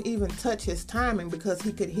 "You couldn't even touch his timing because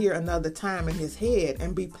he could hear another time in his head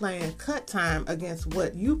and be playing cut time against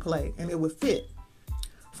what you play, and it would fit."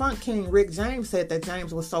 Funk king Rick James said that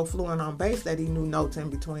James was so fluent on bass that he knew notes in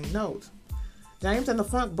between notes. James and the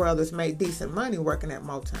Funk brothers made decent money working at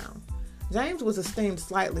Motown. James was esteemed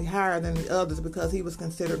slightly higher than the others because he was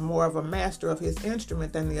considered more of a master of his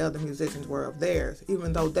instrument than the other musicians were of theirs,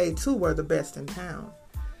 even though they too were the best in town.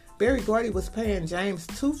 Berry Gordy was paying James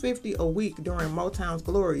 $250 a week during Motown's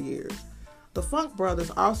glory years. The Funk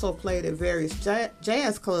brothers also played at various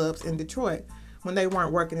jazz clubs in Detroit when they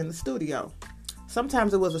weren't working in the studio.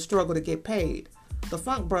 Sometimes it was a struggle to get paid. The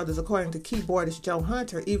Funk brothers, according to keyboardist Joe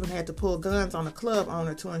Hunter, even had to pull guns on a club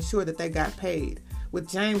owner to ensure that they got paid, with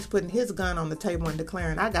James putting his gun on the table and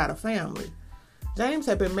declaring, "I got a family." James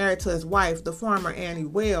had been married to his wife, the former Annie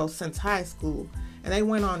Wells, since high school, and they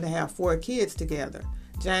went on to have 4 kids together: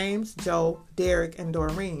 James, Joe, Derek, and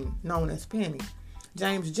Doreen, known as Penny.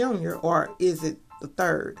 James Jr., or is it the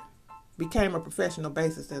third, became a professional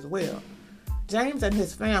bassist as well. James and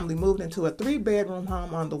his family moved into a 3-bedroom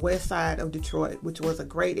home on the west side of Detroit, which was a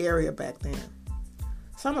great area back then.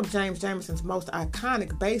 Some of James Jameson's most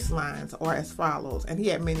iconic bass lines are as follows, and he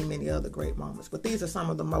had many, many other great moments, but these are some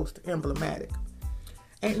of the most emblematic.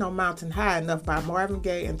 "Ain't No Mountain High Enough" by Marvin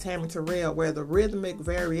Gaye and Tammy Terrell, where the rhythmic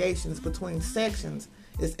variations between sections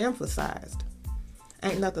is emphasized.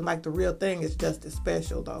 "Ain't Nothing Like the Real Thing" is just as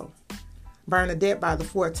special, though. "Bernadette" by the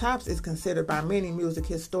Four Tops is considered by many music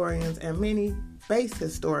historians and many bass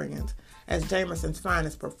historians as Jameson's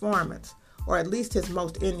finest performance, or at least his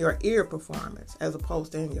most in-your-ear performance, as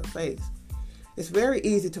opposed to in your face. It's very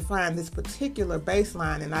easy to find this particular bass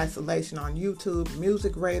line in isolation on YouTube,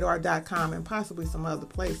 musicradar.com, and possibly some other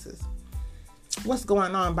places. "What's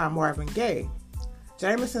Going On" by Marvin Gaye.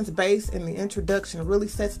 Jameson's bass in the introduction really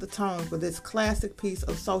sets the tone for this classic piece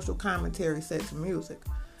of social commentary set to music.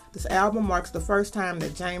 This album marks the first time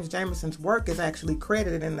that James Jameson's work is actually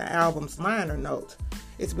credited in the album's liner notes.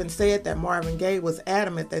 It's been said that Marvin Gaye was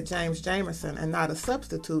adamant that James Jamerson, and not a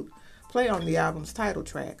substitute, play on the album's title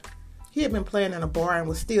track. He had been playing in a bar and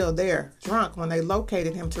was still there, drunk, when they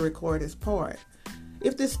located him to record his part.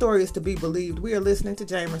 If this story is to be believed, we are listening to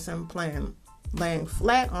Jamerson laying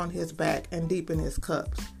flat on his back and deep in his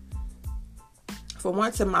cups. "For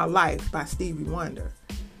Once in My Life" by Stevie Wonder.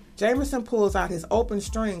 Jamerson pulls out his open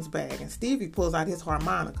strings bag and Stevie pulls out his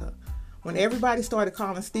harmonica. When everybody started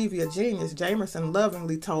calling Stevie a genius, Jamerson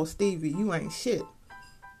lovingly told Stevie, "You ain't shit."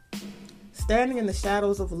 "Standing in the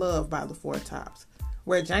Shadows of Love" by the Four Tops,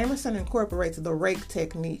 where Jamerson incorporates the rake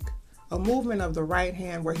technique, a movement of the right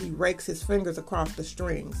hand where he rakes his fingers across the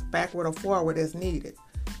strings, backward or forward as needed.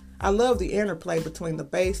 I love the interplay between the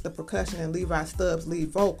bass, the percussion, and Levi Stubbs'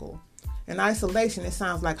 lead vocal. In isolation, it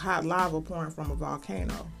sounds like hot lava pouring from a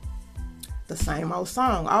volcano. "The Same Old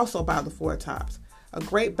Song," also by the Four Tops, a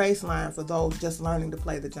great bass line for those just learning to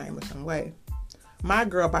play the Jamerson way. "My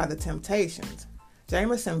Girl" by the Temptations.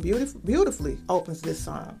 Jamerson beautifully opens this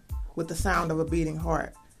song with the sound of a beating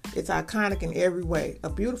heart. It's iconic in every way, a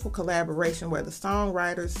beautiful collaboration where the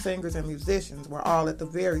songwriters, singers, and musicians were all at the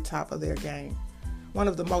very top of their game. One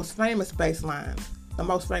of the most famous bass lines, the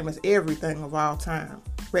most famous everything of all time,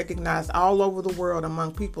 recognized all over the world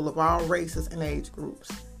among people of all races and age groups.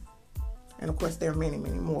 And of course, there are many,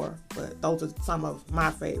 many more, but those are some of my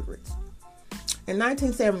favorites. In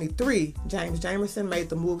 1973, James Jamerson made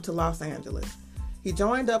the move to Los Angeles. He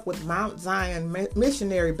joined up with Mount Zion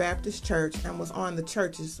Missionary Baptist Church and was on the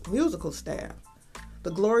church's musical staff.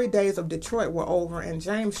 The glory days of Detroit were over, and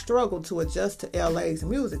James struggled to adjust to LA's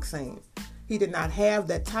music scene. He did not have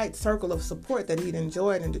that tight circle of support that he'd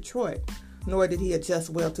enjoyed in Detroit, nor did he adjust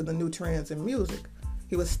well to the new trends in music.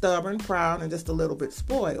 He was stubborn, proud, and just a little bit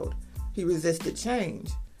spoiled. He resisted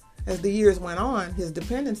change. As the years went on, his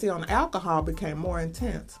dependency on alcohol became more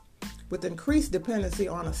intense. With increased dependency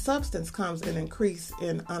on a substance comes an increase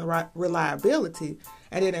in unreliability,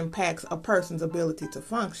 and it impacts a person's ability to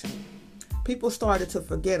function. People started to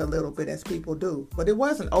forget a little bit, as people do, but it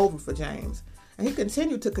wasn't over for James, and he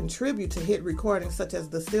continued to contribute to hit recordings such as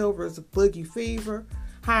The Silvers' Boogie Fever,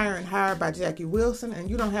 Higher and Higher by Jackie Wilson, and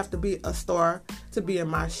You Don't Have to Be a Star to Be in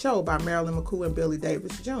My Show by Marilyn McCoo and Billy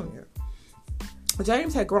Davis Jr.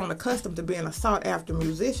 James had grown accustomed to being a sought-after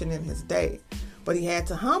musician in his day, but he had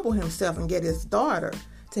to humble himself and get his daughter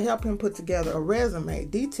to help him put together a resume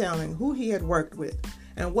detailing who he had worked with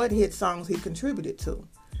and what hit songs he contributed to.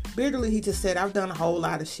 Bitterly, he just said, "I've done a whole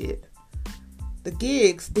lot of shit." The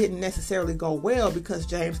gigs didn't necessarily go well because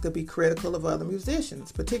James could be critical of other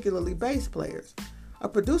musicians, particularly bass players. A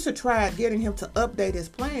producer tried getting him to update his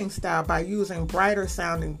playing style by using brighter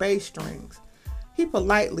sounding bass strings. He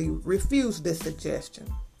politely refused this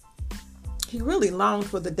suggestion. He really longed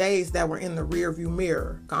for the days that were in the rearview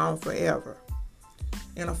mirror, gone forever.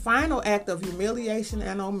 In a final act of humiliation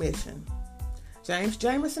and omission, James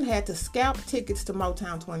Jamerson had to scalp tickets to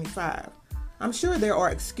Motown 25. I'm sure there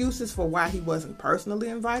are excuses for why he wasn't personally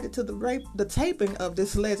invited to the taping of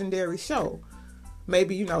this legendary show.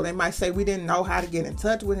 Maybe, they might say we didn't know how to get in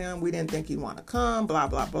touch with him. We didn't think he'd want to come, blah,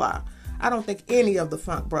 blah, blah. I don't think any of the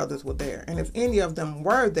Funk brothers were there. And if any of them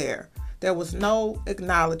were there, there was no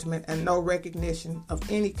acknowledgement and no recognition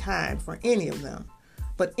of any kind for any of them.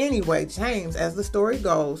 But anyway, James, as the story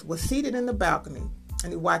goes, was seated in the balcony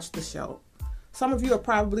and he watched the show. Some of you are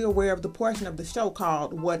probably aware of the portion of the show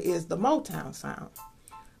called What is the Motown Sound?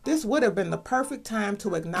 This would have been the perfect time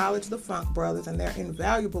to acknowledge the Funk brothers and their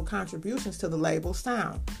invaluable contributions to the label's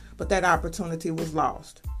sound, but that opportunity was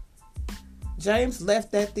lost. James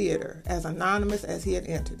left that theater as anonymous as he had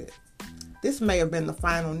entered it. This may have been the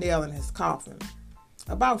final nail in his coffin.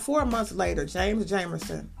 About 4 months later, James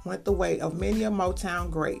Jamerson went the way of many a Motown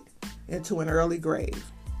great into an early grave.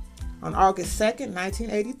 On August 2nd,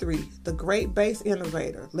 1983, the great bass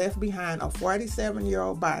innovator left behind a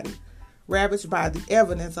 47-year-old body ravaged by the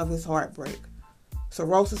evidence of his heartbreak: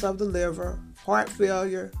 cirrhosis of the liver, heart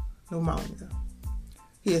failure, pneumonia.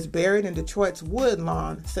 He is buried in Detroit's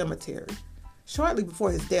Woodlawn Cemetery. Shortly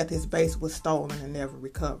before his death, his bass was stolen and never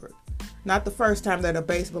recovered. Not the first time that a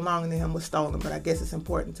bass belonging to him was stolen, but I guess it's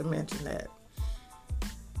important to mention that.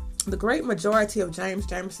 The great majority of James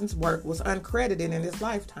Jamerson's work was uncredited in his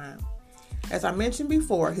lifetime. As I mentioned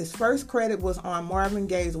before, his first credit was on Marvin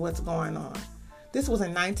Gaye's What's Going On. This was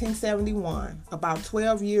in 1971, about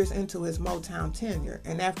 12 years into his Motown tenure,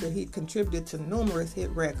 and after he'd contributed to numerous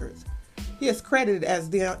hit records. He is credited as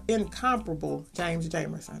the incomparable James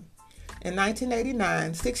Jamerson. In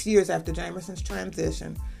 1989, 6 years after Jamerson's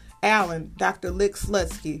transition, Alan, Dr. Lick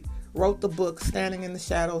Slutsky, wrote the book Standing in the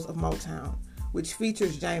Shadows of Motown, which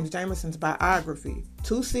features James Jamerson's biography,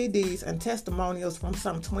 2 CDs, and testimonials from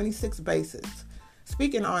some 26 bassists,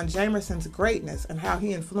 speaking on Jamerson's greatness and how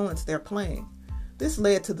he influenced their playing. This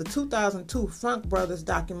led to the 2002 Funk Brothers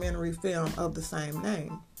documentary film of the same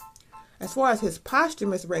name. As far as his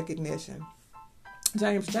posthumous recognition,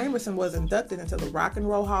 James Jamerson was inducted into the Rock and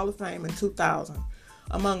Roll Hall of Fame in 2000,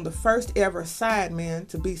 among the first ever sidemen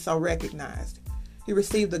to be so recognized. He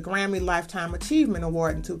received the Grammy Lifetime Achievement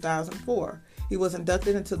Award in 2004. He was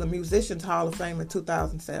inducted into the Musicians Hall of Fame in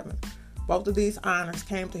 2007. Both of these honors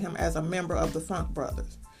came to him as a member of the Funk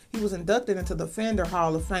Brothers. He was inducted into the Fender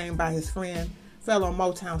Hall of Fame by his friend, fellow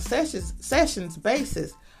Motown Sessions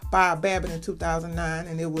bassist Bob Babbitt in 2009,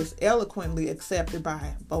 and it was eloquently accepted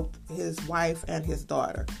by both his wife and his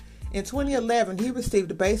daughter. In 2011, he received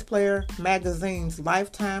the Bass Player Magazine's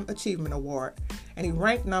Lifetime Achievement Award, and he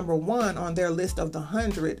ranked number 1 on their list of the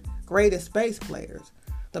 100 greatest bass players.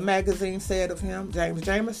 The magazine said of him, James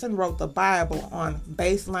Jamerson wrote the Bible on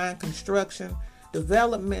bass line construction,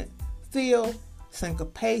 development, feel,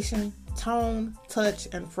 syncopation, tone, touch,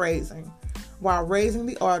 and phrasing, while raising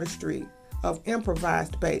the artistry of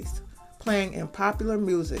improvised bass, playing in popular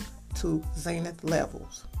music to zenith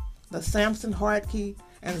levels. The Samson Hartke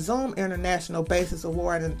and Zoom International Bassist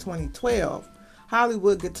Award in 2012,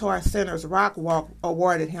 Hollywood Guitar Center's Rock Walk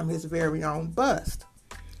awarded him his very own bust.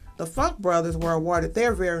 The Funk Brothers were awarded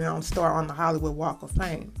their very own star on the Hollywood Walk of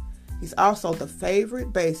Fame. He's also the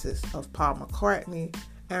favorite bassist of Paul McCartney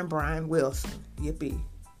and Brian Wilson. Yippee.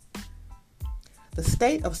 The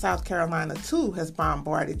state of South Carolina, too, has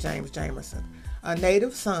bombarded James Jamerson, a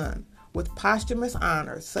native son, with posthumous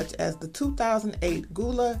honors such as the 2008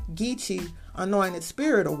 Gula Geechee Anointed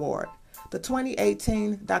Spirit Award, the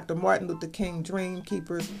 2018 Dr. Martin Luther King Dream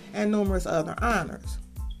Keepers, and numerous other honors.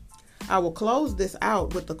 I will close this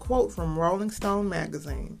out with a quote from Rolling Stone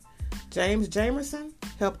magazine. James Jamerson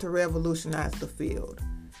helped to revolutionize the field,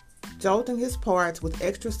 jolting his parts with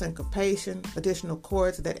extra syncopation, additional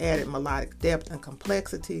chords that added melodic depth and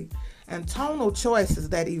complexity, and tonal choices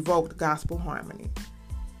that evoked gospel harmony.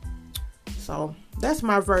 So that's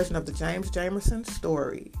my version of the James Jamerson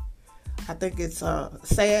story. I think it's a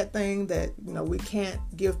sad thing that, we can't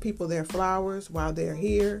give people their flowers while they're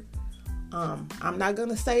here. I'm not going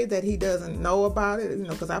to say that he doesn't know about it,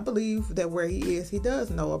 because I believe that where he is, he does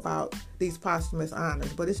know about these posthumous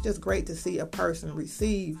honors. But it's just great to see a person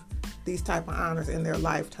receive these type of honors in their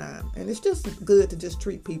lifetime. And it's just good to just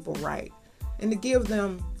treat people right and to give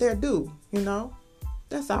them their due,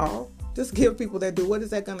 That's all. Just give people their due. What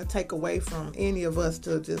is that going to take away from any of us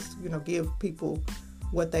to just, give people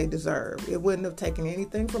what they deserve? It wouldn't have taken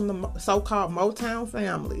anything from the so-called Motown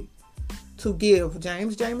family to give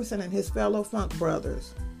James Jamerson and his fellow Funk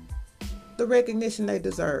brothers the recognition they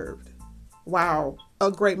deserved, while a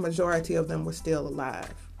great majority of them were still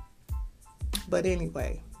alive. But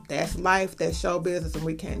anyway, That's life, that's show business, and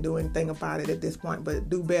we can't do anything about it at this point, but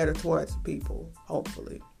do better towards people,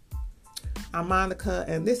 hopefully. I'm Monica,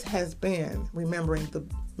 and this has been Remembering the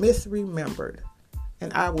Misremembered,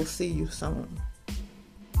 and I will see you soon.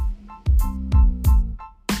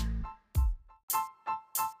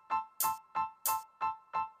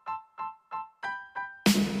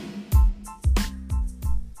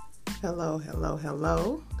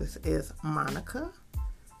 Hello. This is Monica,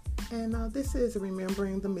 and this is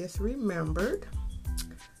Remembering the Misremembered.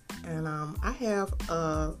 And I have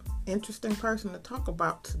an interesting person to talk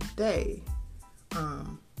about today.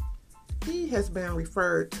 He has been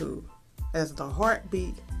referred to as the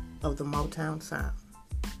heartbeat of the Motown sound.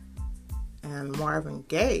 And Marvin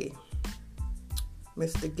Gaye,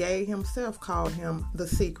 Mr. Gaye himself, called him the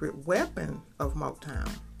secret weapon of Motown.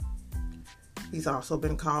 He's also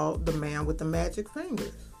been called the man with the magic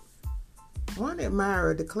fingers. One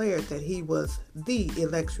admirer declared that he was the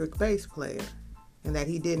electric bass player and that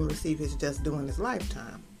he didn't receive his just due in his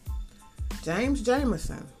lifetime. James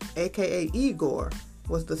Jamerson, aka Igor,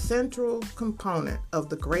 was the central component of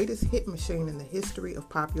the greatest hit machine in the history of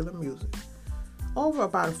popular music. Over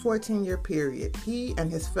about a 14-year period, he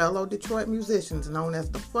and his fellow Detroit musicians known as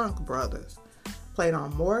the Funk Brothers played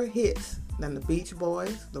on more hits than the Beach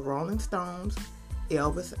Boys, the Rolling Stones,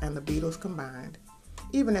 Elvis, and the Beatles combined,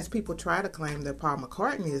 even as people try to claim that Paul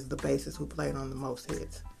McCartney is the bassist who played on the most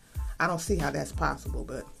hits. I don't see how that's possible,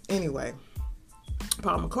 but anyway,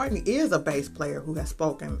 Paul McCartney is a bass player who has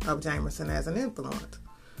spoken of Jamerson as an influence.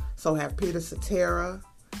 So have Peter Cetera,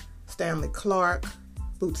 Stanley Clarke,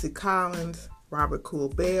 Bootsy Collins, Robert Cool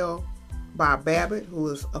Bell, Bob Babbitt, who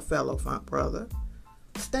is a fellow Funk brother,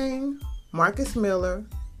 Sting, Marcus Miller,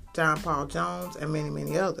 John Paul Jones, and many,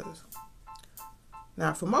 many others.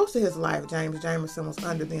 Now, for most of his life, James Jamerson was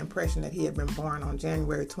under the impression that he had been born on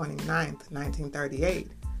January 29th, 1938.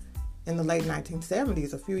 In the late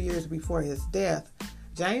 1970s, a few years before his death,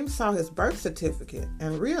 James saw his birth certificate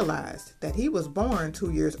and realized that he was born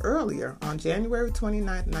 2 years earlier on January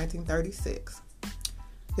 29th, 1936.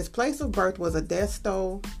 His place of birth was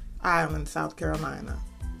Edisto Island, South Carolina,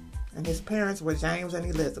 and his parents were James and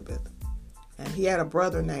Elizabeth, and he had a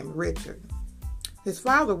brother named Richard. His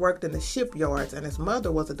father worked in the shipyards and his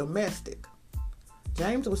mother was a domestic.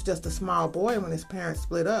 James was just a small boy when his parents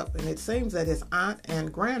split up, and it seems that his aunt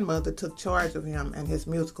and grandmother took charge of him and his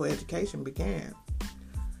musical education began.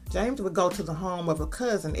 James would go to the home of a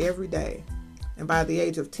cousin every day, and by the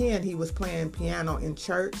age of 10, he was playing piano in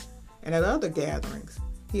church and at other gatherings.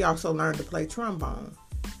 He also learned to play trombone.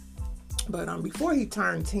 But before he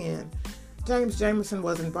turned 10, James Jamerson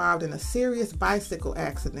was involved in a serious bicycle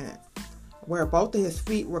accident where both of his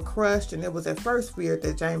feet were crushed, and it was at first feared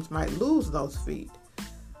that James might lose those feet.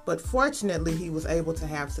 But fortunately, he was able to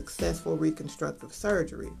have successful reconstructive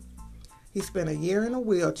surgery. He spent a year in a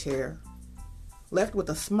wheelchair, left with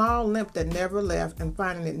a small limp that never left, and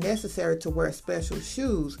finding it necessary to wear special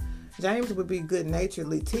shoes. James would be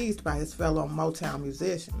good-naturedly teased by his fellow Motown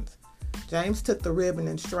musicians. James took the ribbon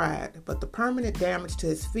in stride, but the permanent damage to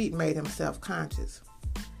his feet made him self-conscious.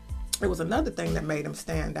 It was another thing that made him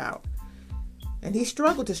stand out, and he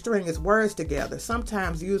struggled to string his words together,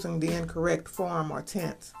 sometimes using the incorrect form or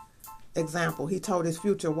tense. Example, he told his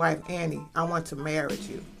future wife, Annie, "I want to marry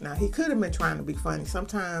you." Now, he could have been trying to be funny.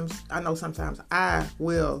 Sometimes I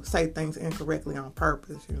will say things incorrectly on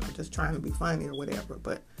purpose, just trying to be funny or whatever,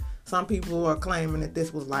 but some people are claiming that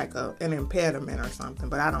this was like an impediment or something,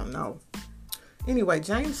 but I don't know. Anyway,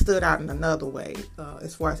 James stood out in another way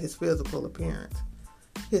as far as his physical appearance.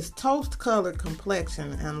 His toast-colored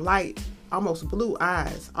complexion and light, almost blue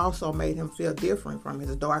eyes also made him feel different from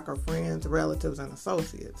his darker friends, relatives, and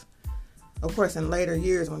associates. Of course, in later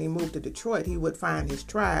years when he moved to Detroit, he would find his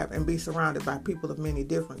tribe and be surrounded by people of many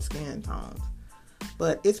different skin tones.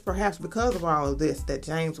 But it's perhaps because of all of this that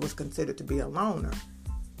James was considered to be a loner.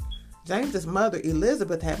 James's mother,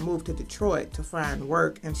 Elizabeth, had moved to Detroit to find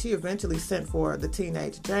work, and she eventually sent for the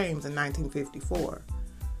teenage James in 1954.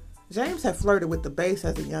 James had flirted with the bass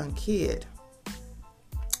as a young kid.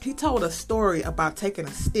 He told a story about taking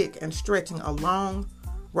a stick and stretching a long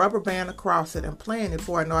rubber band across it and playing it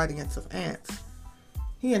for an audience of ants.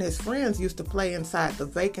 He and his friends used to play inside the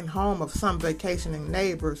vacant home of some vacationing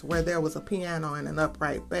neighbors where there was a piano and an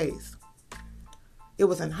upright bass. It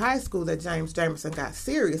was in high school that James Jamerson got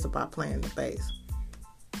serious about playing the bass.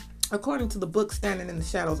 According to the book Standing in the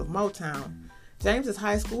Shadows of Motown, James's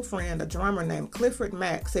high school friend, a drummer named Clifford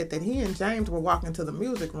Mack, said that he and James were walking to the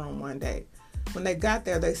music room one day. When they got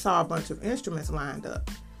there, they saw a bunch of instruments lined up.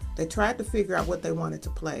 They tried to figure out what they wanted to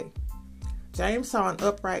play. James saw an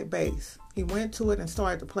upright bass, He went to it and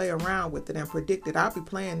started to play around with it and predicted, "I'll be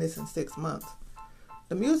playing this in 6 months."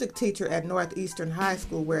 The music teacher at Northeastern High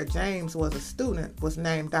School, where James was a student, was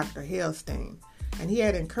named Dr. Hellstein, and he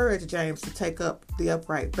had encouraged James to take up the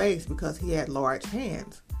upright bass because he had large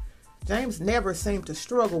hands. James never seemed to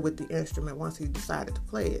struggle with the instrument once he decided to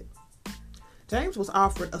play it. James was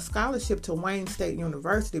offered a scholarship to Wayne State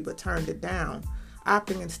University but turned it down,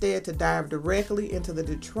 opting instead to dive directly into the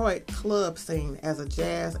Detroit club scene as a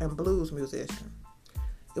jazz and blues musician.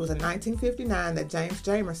 It was in 1959 that James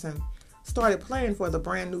Jamerson started playing for the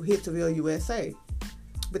brand new Hitsville, USA.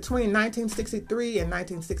 Between 1963 and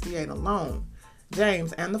 1968 alone,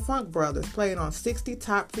 James and the Funk Brothers played on 60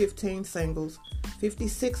 top 15 singles,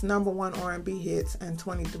 56 number one R&B hits, and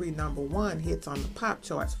 23 number one hits on the pop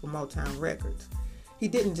charts for Motown Records. He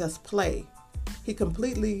didn't just play. He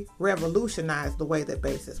completely revolutionized the way that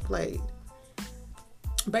bass is played.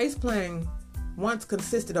 Bass playing once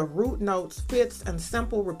consisted of root notes, fifths, and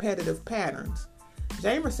simple repetitive patterns.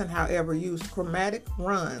 Jamerson, however, used chromatic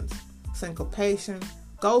runs, syncopation,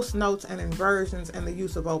 ghost notes and inversions, and the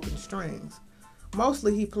use of open strings.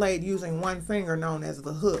 Mostly he played using one finger known as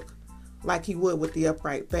the hook, like he would with the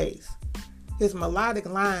upright bass. His melodic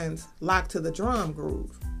lines locked to the drum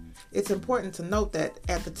groove. It's important to note that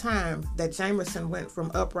at the time that Jamerson went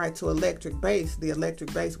from upright to electric bass, the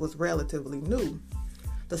electric bass was relatively new.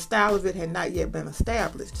 The style of it had not yet been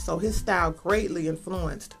established, so his style greatly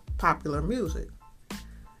influenced popular music.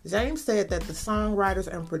 James said that the songwriters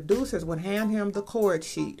and producers would hand him the chord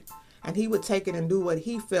sheet, and he would take it and do what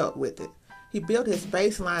he felt with it. He built his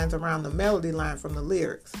bass lines around the melody line from the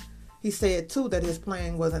lyrics. He said, too, that his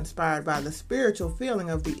playing was inspired by the spiritual feeling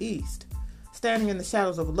of the East. Standing in the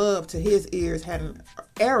Shadows of Love, to his ears, had an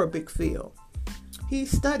Arabic feel. He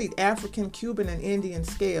studied African, Cuban, and Indian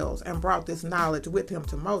scales and brought this knowledge with him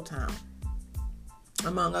to Motown.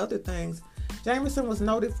 Among other things, Jamerson was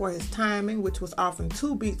noted for his timing, which was often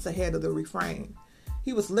 2 beats ahead of the refrain.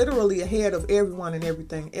 He was literally ahead of everyone and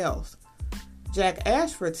everything else. Jack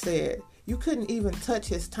Ashford said, "You couldn't even touch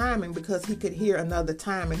his timing because he could hear another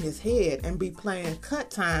time in his head and be playing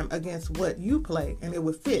cut time against what you play, and it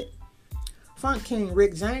would fit." Funk King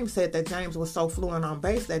Rick James said that James was so fluent on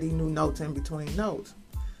bass that he knew notes in between notes.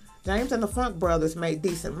 James and the Funk Brothers made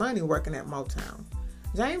decent money working at Motown.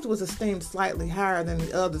 James was esteemed slightly higher than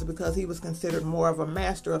the others because he was considered more of a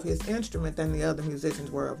master of his instrument than the other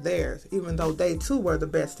musicians were of theirs, even though they too were the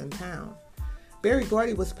best in town. Berry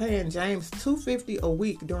Gordy was paying James $250 a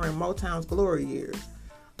week during Motown's glory years.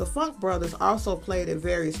 The Funk Brothers also played at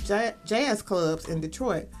various jazz clubs in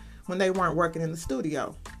Detroit when they weren't working in the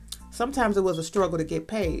studio. Sometimes it was a struggle to get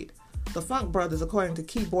paid. The Funk Brothers, according to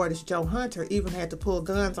keyboardist Joe Hunter, even had to pull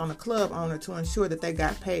guns on the club owner to ensure that they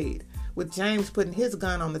got paid, with James putting his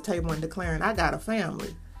gun on the table and declaring, "I got a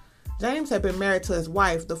family." James had been married to his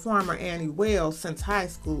wife, the former Annie Wells, since high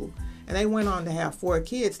school, and they went on to have 4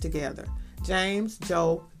 kids together: James,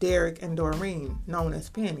 Joe, Derek, and Doreen, known as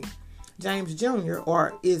Penny. James Jr.,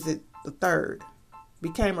 or is it the third,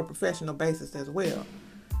 became a professional bassist as well.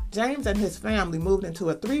 James and his family moved into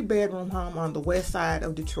a 3-bedroom home on the west side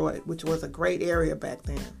of Detroit, which was a great area back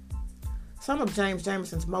then. Some of James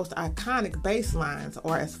Jamerson's most iconic bass lines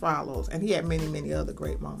are as follows, and he had many, many other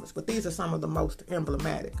great moments, but these are some of the most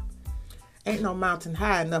emblematic. "Ain't No Mountain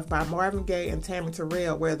High Enough" by Marvin Gaye and Tammy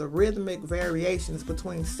Terrell, where the rhythmic variations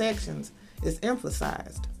between sections is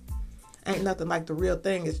emphasized. "Ain't Nothing Like the Real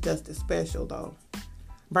Thing" is just as special, though.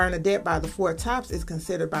 "Bernadette" by the Four Tops is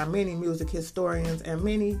considered by many music historians and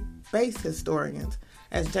many bass historians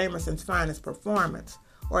as Jamerson's finest performance,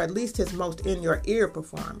 or at least his most in-your-ear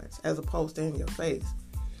performance, as opposed to in your face.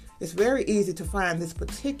 It's very easy to find this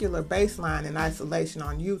particular bass line in isolation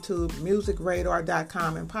on YouTube,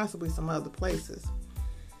 musicradar.com, and possibly some other places.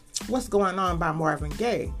 "What's Going On" by Marvin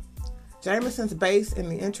Gaye. Jamerson's bass in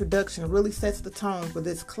the introduction really sets the tone for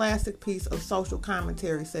this classic piece of social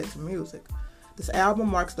commentary set to music. This album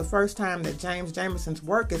marks the first time that James Jamerson's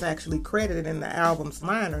work is actually credited in the album's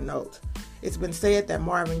liner notes. It's been said that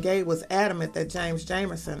Marvin Gaye was adamant that James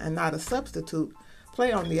Jamerson, and not a substitute,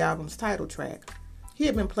 play on the album's title track. He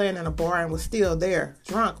had been playing in a bar and was still there,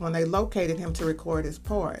 drunk, when they located him to record his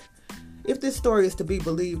part. If this story is to be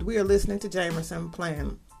believed, we are listening to Jamerson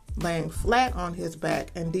laying flat on his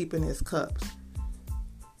back and deep in his cups.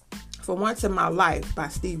 "For Once in My Life" by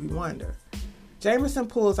Stevie Wonder. Jamerson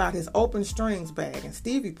pulls out his open strings bag and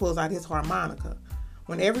Stevie pulls out his harmonica.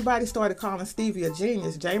 When everybody started calling Stevie a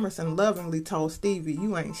genius, Jamerson lovingly told Stevie,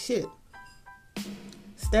 "You ain't shit."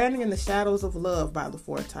 "Standing in the Shadows of Love" by the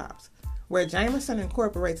Four Tops, where Jamerson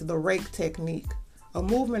incorporates the rake technique. a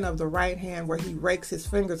movement of the right hand where he rakes his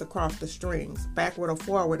fingers across the strings, backward or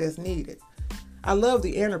forward as needed. I love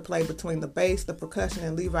the interplay between the bass, the percussion,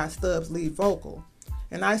 and Levi Stubbs' lead vocal.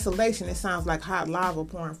 In isolation, it sounds like hot lava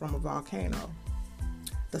pouring from a volcano.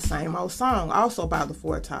 The Same Old Song, also by the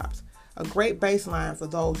Four Tops, a great bass line for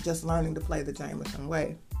those just learning to play the Jamerson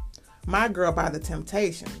way. My Girl by the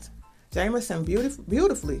Temptations. Jamerson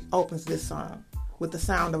beautifully opens this song with the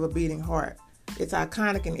sound of a beating heart. It's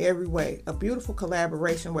iconic in every way, a beautiful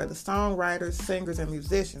collaboration where the songwriters, singers, and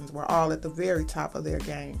musicians were all at the very top of their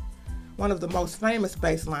game. One of the most famous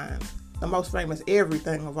bass lines, the most famous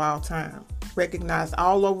everything of all time, recognized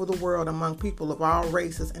all over the world among people of all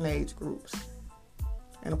races and age groups.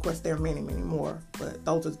 And of course, there are many, many more, but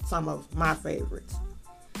those are some of my favorites.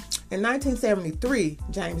 In 1973,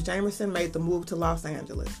 James Jamerson made the move to Los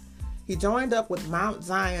Angeles. He joined up with Mount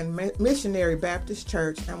Zion Missionary Baptist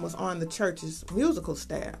Church and was on the church's musical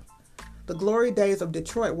staff. The glory days of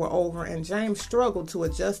Detroit were over, and James struggled to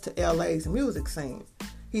adjust to LA's music scene.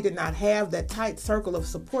 He did not have that tight circle of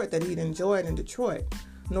support that he'd enjoyed in Detroit,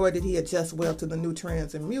 nor did he adjust well to the new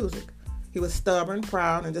trends in music. He was stubborn,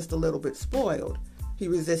 proud, and just a little bit spoiled. He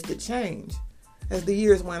resisted change. As the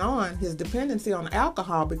years went on, his dependency on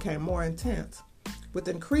alcohol became more intense. With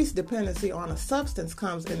increased dependency on a substance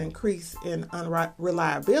comes an increase in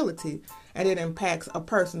unreliability, and it impacts a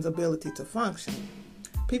person's ability to function.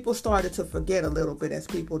 People started to forget a little bit, as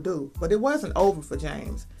people do, but it wasn't over for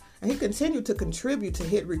James, and he continued to contribute to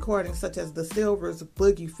hit recordings such as The Silvers'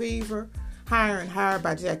 Boogie Fever, Higher and Higher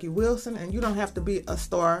by Jackie Wilson, and You Don't Have to Be a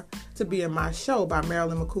Star to Be in My Show by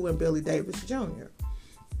Marilyn McCoo and Billy Davis Jr.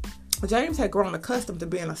 James had grown accustomed to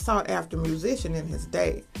being a sought-after musician in his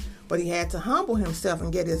day, but he had to humble himself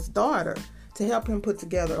and get his daughter to help him put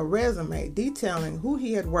together a resume detailing who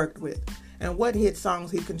he had worked with and what hit songs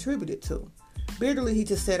he contributed to. Bitterly, he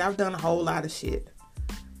just said, "I've done a whole lot of shit."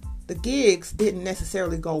 The gigs didn't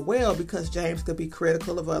necessarily go well because James could be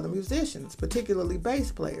critical of other musicians, particularly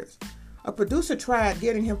bass players. A producer tried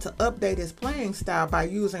getting him to update his playing style by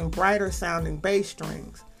using brighter sounding bass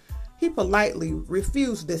strings. He politely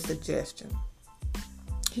refused this suggestion.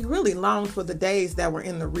 He really longed for the days that were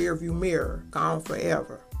in the rearview mirror, gone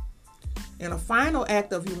forever. In a final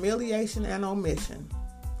act of humiliation and omission,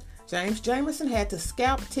 James Jamerson had to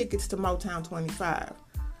scalp tickets to Motown 25.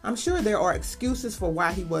 I'm sure there are excuses for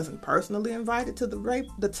why he wasn't personally invited to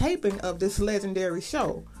the taping of this legendary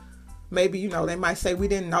show. Maybe, they might say we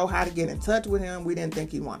didn't know how to get in touch with him, we didn't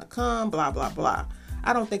think he'd want to come, blah, blah, blah.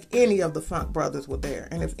 I don't think any of the Funk brothers were there,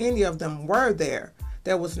 and if any of them were there,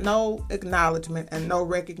 there was no acknowledgement and no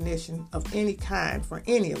recognition of any kind for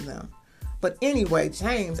any of them. But anyway,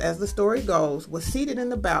 James, as the story goes, was seated in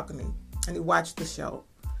the balcony and he watched the show.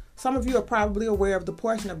 Some of you are probably aware of the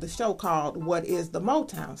portion of the show called What is the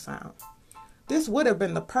Motown Sound? This would have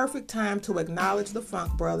been the perfect time to acknowledge the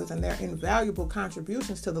Funk brothers and their invaluable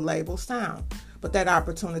contributions to the label's sound, but that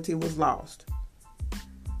opportunity was lost.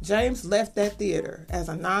 James left that theater as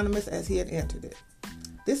anonymous as he had entered it.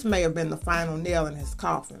 This may have been the final nail in his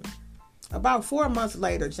coffin. About 4 months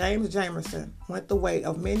later, James Jamerson went the way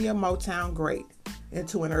of many a Motown great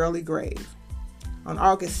into an early grave. On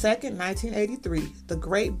August 2nd, 1983, the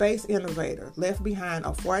great bass innovator left behind a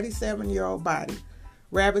 47-year-old body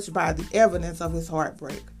ravaged by the evidence of his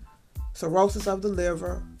heartbreak: cirrhosis of the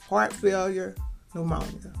liver, heart failure,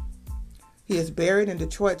 pneumonia. He is buried in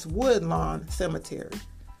Detroit's Woodlawn Cemetery.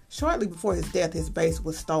 Shortly before his death, his bass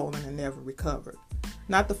was stolen and never recovered.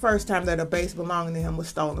 Not the first time that a bass belonging to him was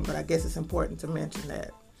stolen, but I guess it's important to mention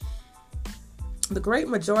that. The great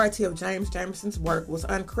majority of James Jamerson's work was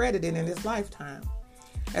uncredited in his lifetime.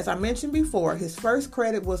 As I mentioned before, his first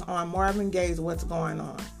credit was on Marvin Gaye's What's Going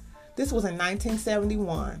On. This was in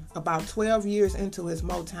 1971, about 12 years into his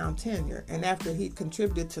Motown tenure, and after he'd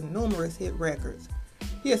contributed to numerous hit records.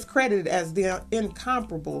 He is credited as the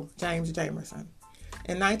incomparable James Jamerson.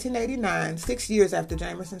 In 1989, 6 years after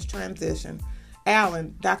Jamerson's transition,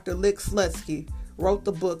 Alan, Dr. Lick Slutsky, wrote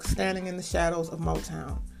the book Standing in the Shadows of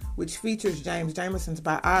Motown, which features James Jamerson's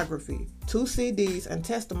biography, 2 CDs, and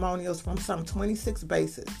testimonials from some 26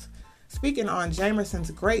 bassists, speaking on Jamerson's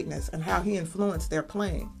greatness and how he influenced their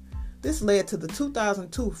playing. This led to the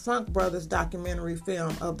 2002 Funk Brothers documentary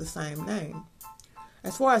film of the same name.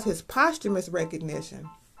 As far as his posthumous recognition,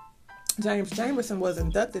 James Jamerson was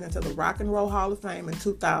inducted into the Rock and Roll Hall of Fame in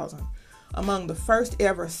 2000, among the first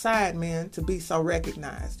ever sidemen to be so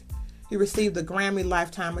recognized. He received the Grammy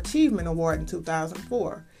Lifetime Achievement Award in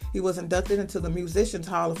 2004. He was inducted into the Musicians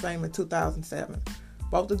Hall of Fame in 2007.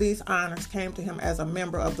 Both of these honors came to him as a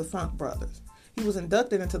member of the Funk Brothers. He was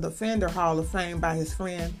inducted into the Fender Hall of Fame by his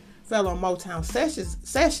friend, fellow Motown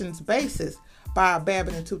Sessions bassist Bob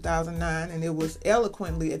Babbitt in 2009, and it was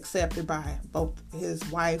eloquently accepted by both his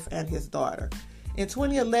wife and his daughter. In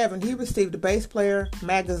 2011, he received the Bass Player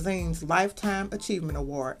magazine's Lifetime Achievement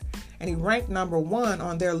Award, and he ranked number 1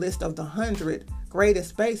 on their list of the 100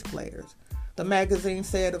 greatest bass players. The magazine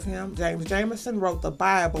said of him, James Jamerson wrote the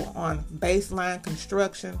Bible on bass line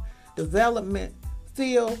construction, development,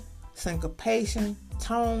 feel, syncopation,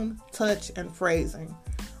 tone, touch, and phrasing,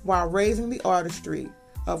 while raising the artistry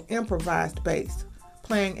of improvised bass,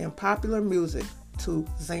 playing in popular music to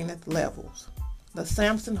zenith levels. The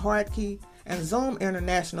Samson Hartke and Zoom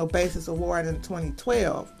International Bassist Award in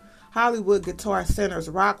 2012, Hollywood Guitar Center's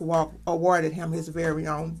Rock Walk awarded him his very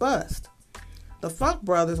own bust. The Funk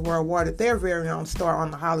Brothers were awarded their very own star on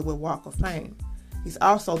the Hollywood Walk of Fame. He's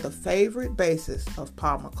also the favorite bassist of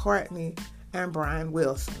Paul McCartney and Brian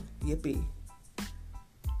Wilson. Yippee.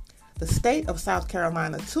 The state of South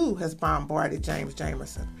Carolina, too, has bombarded James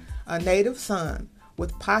Jamerson, a native son,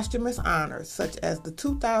 with posthumous honors such as the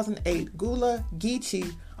 2008 Gula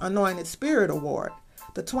Geechee Anointed Spirit Award,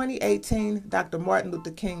 the 2018 Dr. Martin Luther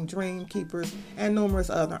King Dream Keepers, and numerous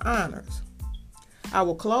other honors. I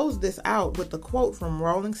will close this out with a quote from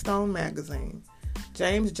Rolling Stone magazine.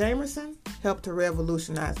 James Jamerson helped to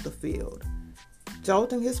revolutionize the field,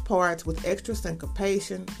 jolting his parts with extra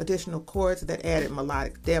syncopation, additional chords that added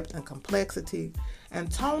melodic depth and complexity, and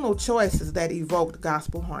tonal choices that evoked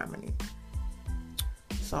gospel harmony.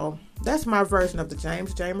 So that's my version of the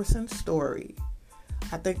James Jamerson story.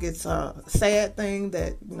 I think it's a sad thing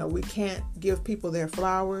that, we can't give people their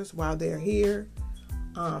flowers while they're here.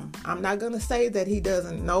 I'm not going to say that he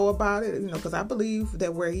doesn't know about it, because I believe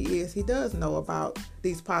that where he is, he does know about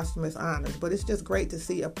these posthumous honors. But it's just great to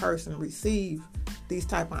see a person receive these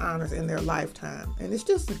type of honors in their lifetime. And it's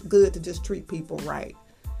just good to just treat people right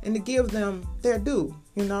and to give them their due,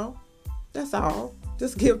 That's all.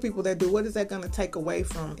 Just give people their due. What is that going to take away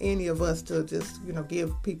from any of us to just,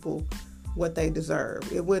 give people what they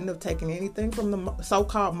deserve? It wouldn't have taken anything from the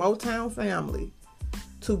so-called Motown family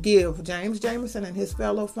to give James Jamerson and his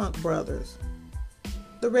fellow funk brothers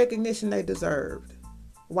the recognition they deserved,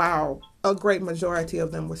 while a great majority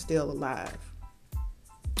of them were still alive.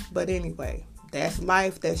 But anyway, that's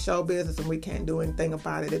life, that's show business, and we can't do anything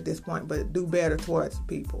about it at this point, but do better towards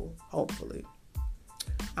people, hopefully.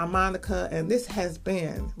 I'm Monica, and this has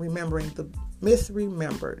been Remembering the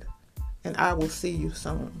Misremembered, and I will see you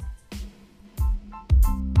soon.